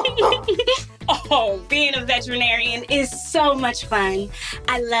 Oh, being a veterinarian is so much fun.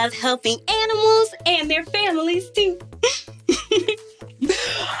 I love helping animals and their families too.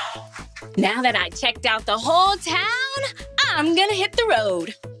 Now that I checked out the whole town, I'm gonna hit the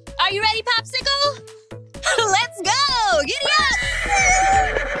road. Are you ready, Popsicle? Let's go! Giddy up!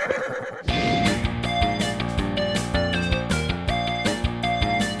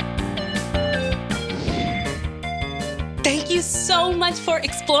 Thank you so much for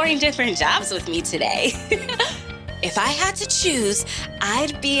exploring different jobs with me today. If I had to choose,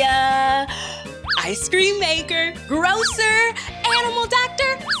 I'd be a ice cream maker, grocer, animal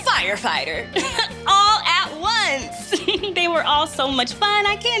doctor, firefighter. All at once. They were all so much fun,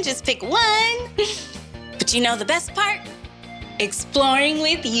 I can't just pick one. But you know the best part? Exploring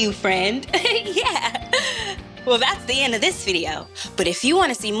with you, friend. Yeah. Well, that's the end of this video. But if you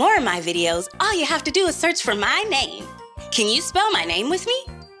want to see more of my videos, all you have to do is search for my name. Can you spell my name with me?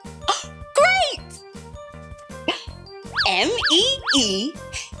 Oh, great! M-E-E-K-A-H.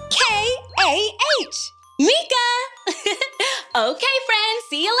 Meekah! Okay, friends,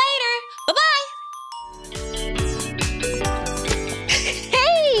 see you later. Bye-bye.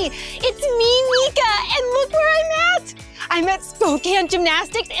 Hey, it's me, Meekah, and look where I'm at. I'm at Spokane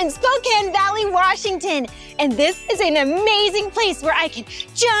Gymnastics in Spokane Valley, Washington. And this is an amazing place where I can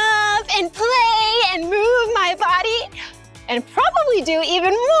jump and play and move my body and probably do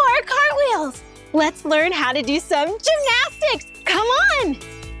even more cartwheels. Let's learn how to do some gymnastics. Come on.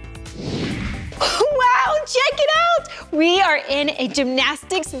 Wow, check it out. We are in a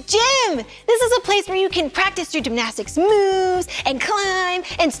gymnastics gym. This is a place where you can practice your gymnastics moves and climb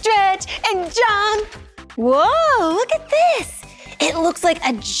and stretch and jump. Whoa, look at this. It looks like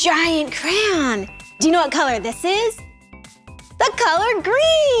a giant crayon. Do you know what color this is? The color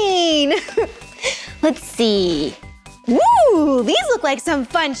green. Let's see. Woo, these look like some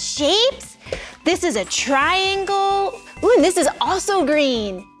fun shapes. This is a triangle. Ooh, and this is also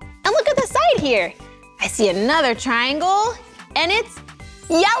green. And look at the side here. I see another triangle, and it's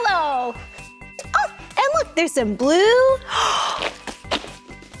yellow. Oh, and look, there's some blue.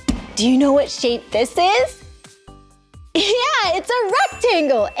 Do you know what shape this is? Yeah, it's a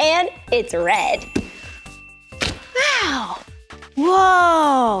rectangle, and it's red. Wow.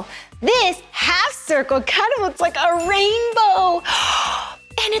 Whoa. This half circle kind of looks like a rainbow.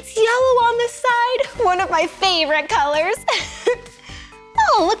 And it's yellow on the side, one of my favorite colors.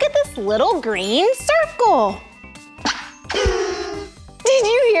 Oh, look at this little green circle. Did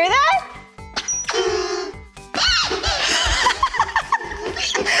you hear that?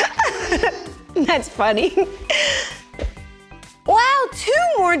 That's funny. Wow, 2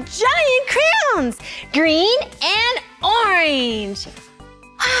 more giant crayons, green and orange.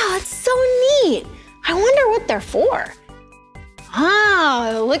 Wow, that's so neat. I wonder what they're for.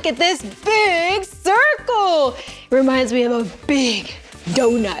 Oh, look at this big circle. It reminds me of a big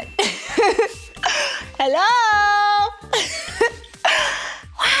donut. Hello?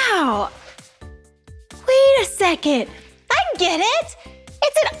 Wow. Wait a second. I get it.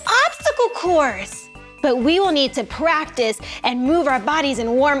 It's an obstacle course. But we will need to practice and move our bodies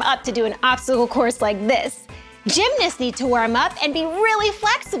and warm up to do an obstacle course like this. Gymnasts need to warm up and be really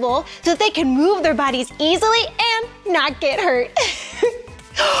flexible so that they can move their bodies easily and not get hurt.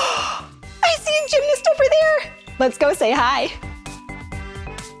 I see a gymnast over there. Let's go say hi.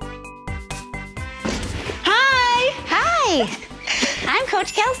 Hi. Hi. I'm Coach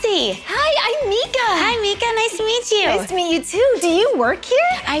Coach Kelsey. Hi, I'm Meekah. Hi, Meekah. Nice to meet you. Nice to meet you too. Do you work here?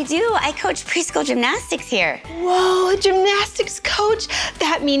 I do. I coach preschool gymnastics here. Whoa, a gymnastics coach?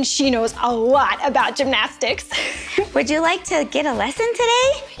 That means she knows a lot about gymnastics. Would you like to get a lesson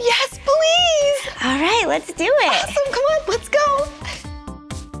today? Yes, please. All right, let's do it. Awesome, come on, let's go.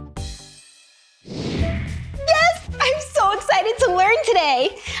 Yes, I'm so excited to learn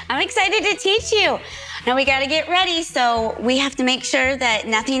today. I'm excited to teach you. Now we gotta get ready, so we have to make sure that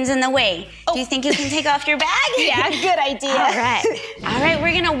nothing's in the way. Do you think you can take off your bag? Yeah, good idea. All right,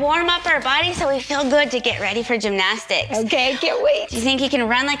 we're gonna warm up our body so we feel good to get ready for gymnastics. Okay, can't wait. Do you think you can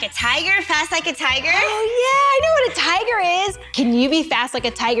run like a tiger, fast like a tiger? Oh yeah, I know what a tiger is. Can you be fast like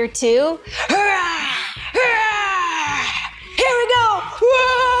a tiger too? Hurrah! Hurrah! Here we go!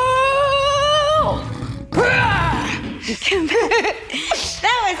 Whoa! Hurrah!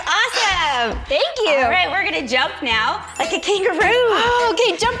 That was awesome! Thank you. All right, we're gonna jump now like a kangaroo. Oh,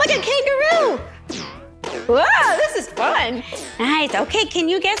 okay, jump like a kangaroo. Wow, this is fun. Nice. Okay, can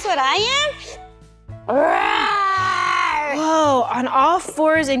you guess what I am? Whoa, on all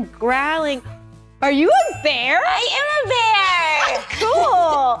fours and growling. Are you a bear? I am a bear.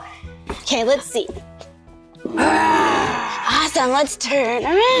 Cool. Okay, let's see. Awesome, let's turn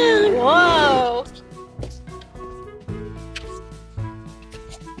around. Whoa.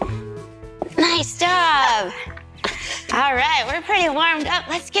 Nice job. All right, we're pretty warmed up.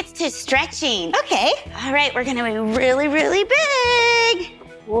 Let's get to stretching. Okay. All right, we're gonna be really, really big.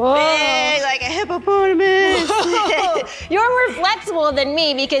 Whoa. Big like a hippopotamus. Whoa. You're more flexible than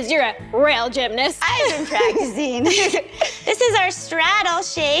me because you're a rail gymnast. I've been practicing. This is our straddle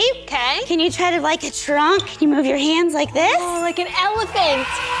shape. Okay. Can you try to like a trunk? Can you move your hands like this? Oh, like an elephant.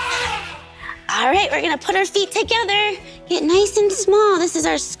 All right, we're gonna put our feet together. Get nice and small. This is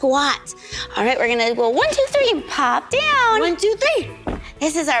our squat. All right, we're gonna go 1, 2, 3, and pop down. 1, 2, 3.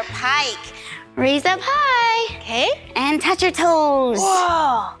 This is our pike. Raise up high. Okay. And touch your toes. Whoa.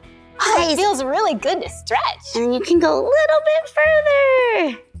 Oh, Nice. it feels really good to stretch. And you can go a little bit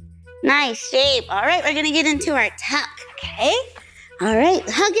further. Nice shape. All right, we're gonna get into our tuck. Okay. All right,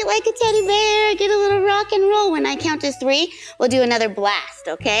 hug it like a teddy bear. Get a little rock and roll. When I count to 3, we'll do another blast,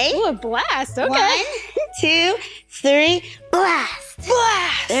 okay? Ooh, a blast, okay. 1, 2, 3, blast.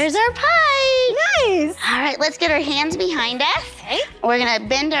 Blast. There's our pike. Nice. All right, let's get our hands behind us. Okay. We're gonna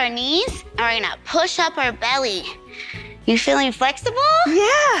bend our knees and we're gonna push up our belly. You feeling flexible?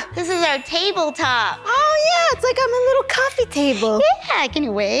 Yeah. This is our tabletop. Oh, yeah, it's like I'm a little coffee table. Yeah, can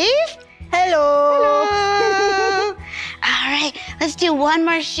you wave? Hello. Hello. All right, let's do one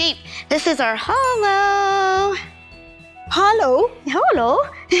more shape. This is our hollow. Hollow. Hollow.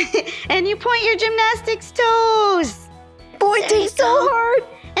 And you point your gymnastics toes. Pointing so hard.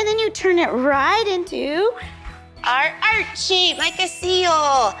 And then you turn it right into our arch shape, like a seal.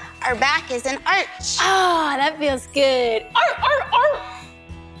 Our back is an arch. Ah, that feels good. Arr, arr, arr.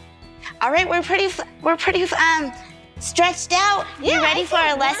 All right, we're pretty stretched out. Yeah, You ready I for our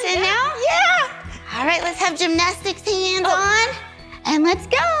feel lesson warm, now? Yeah. All right, let's have gymnastics hands on, and let's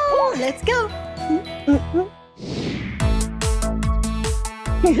go. Oh, let's go.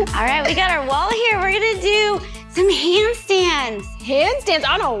 All right, we got our wall here. We're gonna do some handstands. Handstands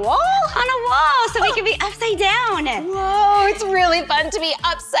on a wall? On a wall, so we can be upside down. Whoa, it's really fun to be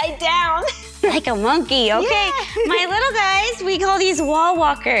upside down. Like a monkey, okay? Yeah. My little guys, we call these wall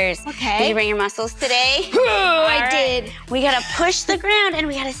walkers. Okay. Did you bring your muscles today? I did. We gotta push the ground and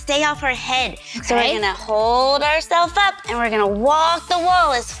we gotta stay off our head. So we're Okay. gonna hold ourselves up and we're gonna walk the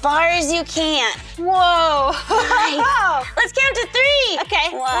wall as far as you can. Whoa. Nice. Let's count to 3. Okay.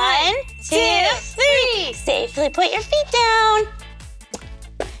 1, 2, 3. Safely put your feet down.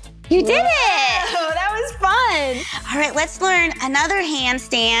 You did it. Oh, that was fun. All right, let's learn another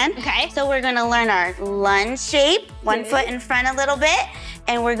handstand. Okay. So we're gonna learn our lunge shape, one foot in front a little bit,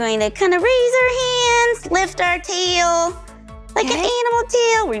 and we're going to kind of raise our hands, lift our tail, like an animal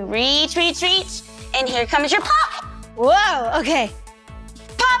tail. We reach, reach, reach, and here comes your pop. Whoa, okay.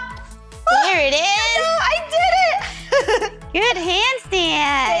 Pop. There it is. Oh, I did it. Good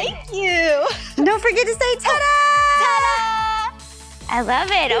handstand. Thank you. And don't forget to say ta-da. Ta-da. I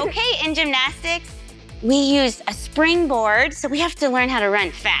love it. Okay, in gymnastics, we use a springboard, so we have to learn how to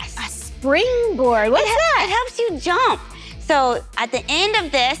run fast. A springboard, what's that? It helps you jump. So at the end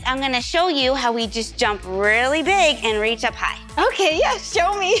of this, I'm gonna show you how we just jump really big and reach up high. Okay, yeah,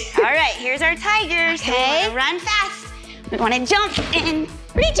 show me. All right, here's our tiger. So we wanna run fast. We wanna jump and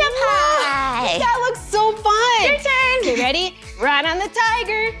reach up high. That looks so fun. Your turn. Okay, ready? Run on the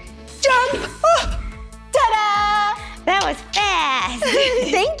tiger. Jump. Oh, ta-da. That was fast.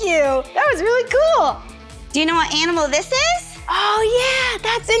 Thank you. That was really cool. Do you know what animal this is? Oh yeah,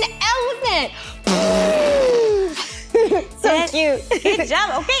 that's an elephant. So cute. Good job.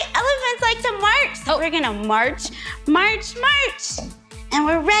 Okay, elephants like to march. So we're gonna march, march, march. And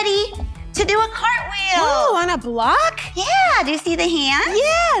we're ready to do a cartwheel. Oh, on a block? Yeah, do you see the hands?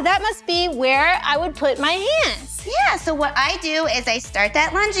 Yeah, that must be where I would put my hands. Yeah, so what I do is I start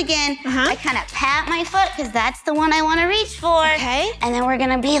that lunge again. I kind of pat my foot because that's the one I want to reach for. Okay. And then we're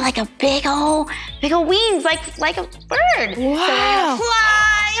gonna be like a big old wings, like a bird. Wow. So we're gonna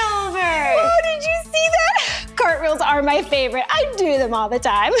fly over. Whoa, did you see that? Cartwheels are my favorite. I do them all the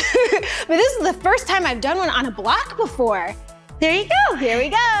time. But this is the first time I've done one on a block before. There you go. Here we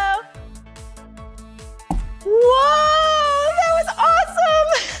go. Whoa, that was awesome.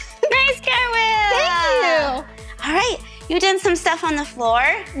 Nice cartwheel. Thank you. All right, you've done some stuff on the floor.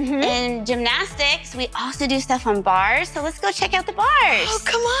 In gymnastics, we also do stuff on bars. So let's go check out the bars. Oh,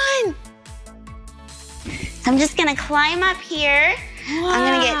 come on. So I'm just gonna climb up here. Wow. I'm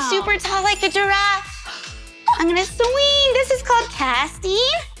gonna get super tall like a giraffe. I'm gonna swing. This is called casting.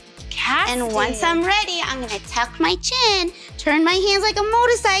 And once I'm ready, I'm gonna tuck my chin, turn my hands like a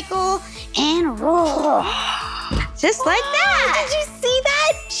motorcycle, and roll. Just like that. Did you see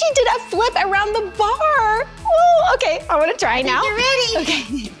that? She did a flip around the bar. Oh, okay, I wanna try now. You're ready.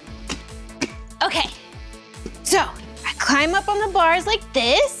 Okay. Okay, so I climb up on the bars like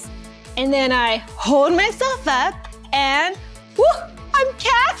this, and then I hold myself up, and whoo, I'm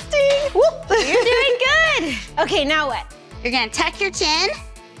casting. Woo. You're doing good. Okay, now what? You're gonna tuck your chin.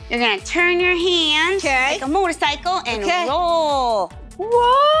 You're gonna turn your hands like a motorcycle and roll.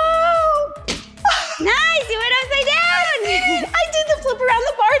 Whoa! Nice, you went upside down. I did the flip around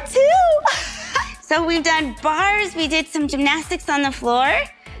the bar too. So we've done bars, we did some gymnastics on the floor.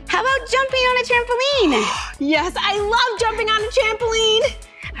 How about jumping on a trampoline? Yes, I love jumping on a trampoline.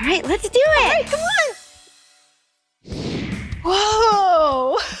 All right, let's do it. All right, come on.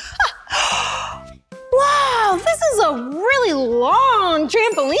 Whoa. Wow, this is a really long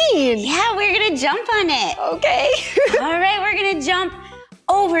trampoline. Yeah, we're gonna jump on it. Okay. All right, we're gonna jump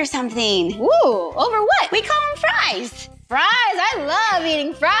over something. Ooh, over what? We call them fries. Fries, I love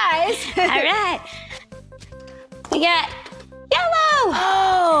eating fries. All right. We got yellow.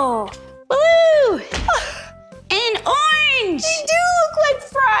 Oh. Blue. And orange. They do look like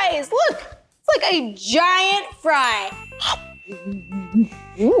fries. Look, it's like a giant fry.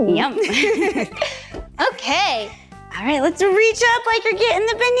 Yum. Okay. All right, let's reach up like you're getting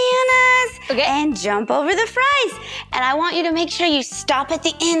the bananas. Okay. And jump over the fries. And I want you to make sure you stop at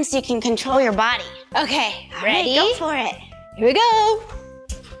the end so you can control your body. Okay, All ready? right, go for it. Here we go.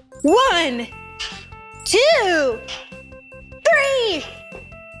 1, 2, 3.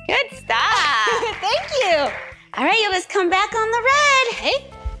 Good stuff. Thank you. All right, you'll just come back on the red. Okay.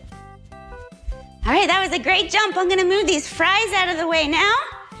 All right, that was a great jump. I'm gonna move these fries out of the way now.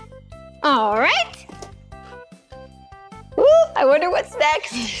 All right. Ooh, I wonder what's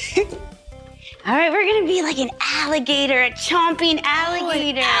next. All right, we're gonna be like an alligator, a chomping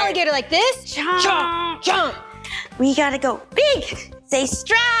alligator. An alligator like this? Chomp. Chomp, chomp. We gotta go big. Say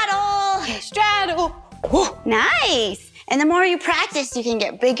straddle. Okay, straddle. Nice. And the more you practice, you can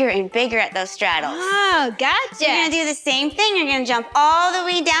get bigger and bigger at those straddles. Oh, gotcha. You're gonna do the same thing. You're gonna jump all the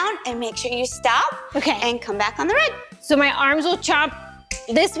way down and make sure you stop. Okay. And come back on the red. So my arms will chomp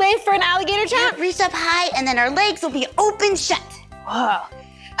this way for an alligator chomp? Yep, reach up high and then our legs will be open shut. Whoa.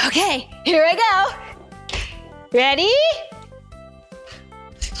 Okay, here I go. Ready?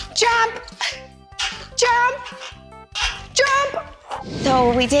 Jump, jump, jump.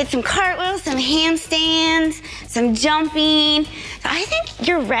 So we did some cartwheels, some handstands, some jumping. So I think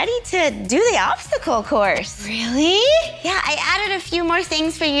you're ready to do the obstacle course. Really? Yeah, I added a few more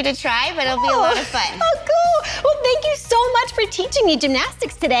things for you to try, but it'll be a lot of fun. Oh, cool. Well, thank you so much for teaching me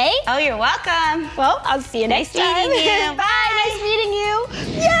gymnastics today. Oh, you're welcome. Well, I'll see you next time. Nice meeting you. Bye, nice meeting you.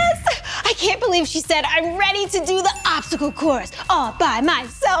 Yes, I can't believe she said I'm ready to do the obstacle course all by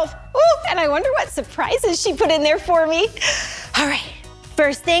myself. Ooh, and I wonder what surprises she put in there for me. All right,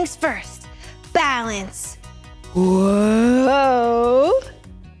 first things first, balance. Whoa.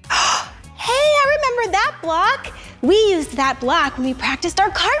 Hey, I remember that block. We used that block when we practiced our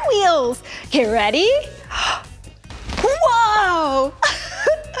cartwheels. Okay, ready? Whoa!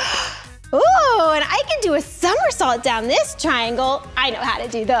 Ooh, and I can do a somersault down this triangle. I know how to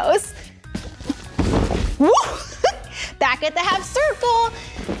do those. Woo! Back at the half circle,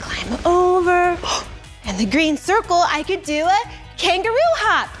 climb over. And the green circle, I could do a kangaroo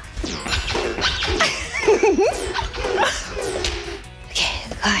hop. Okay,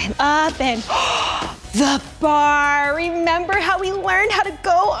 climb up and the bar. Remember how we learned how to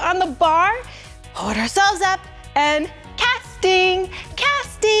go on the bar? Hold ourselves up and cast. casting,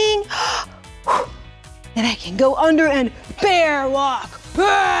 casting. Then I can go under and bear walk.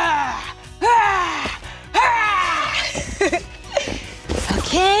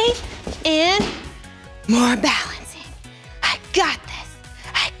 Okay, and more balancing. I got this,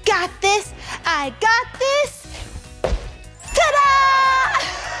 I got this, I got this. Ta-da!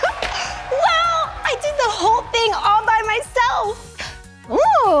 Wow, I did the whole thing all by myself.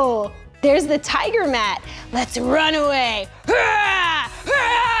 Ooh, there's the tiger mat. Let's run away.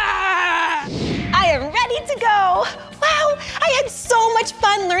 I am ready to go. Wow, I had so much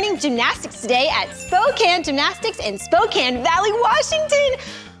fun learning gymnastics today at Spokane Gymnastics in Spokane Valley, Washington.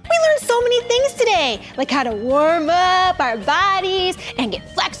 We learned so many things today, like how to warm up our bodies and get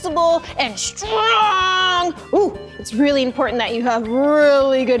flexible and strong. Ooh, it's really important that you have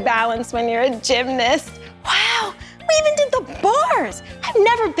really good balance when you're a gymnast. Wow, we even did the bars. I've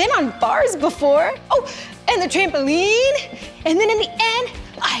never been on bars before. Oh, and the trampoline. And then in the end,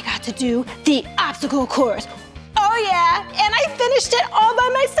 I got to do the obstacle course. Oh yeah, and I finished it all by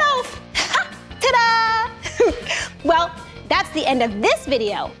myself. Ta-da! Well, that's the end of this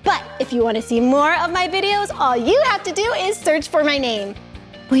video. But if you want to see more of my videos, all you have to do is search for my name.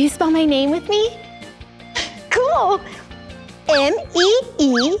 Will you spell my name with me? Cool.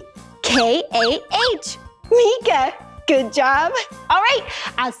 M-E-E-K-A-H. Meekah. Good job. All right,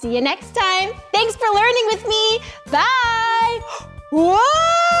 I'll see you next time. Thanks for learning with me. Bye. Whoa!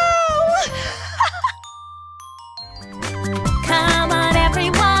 Come on,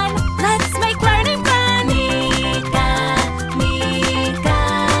 everyone, let's make learning fun. Meekah,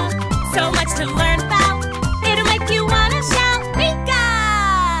 Meekah, so much to learn.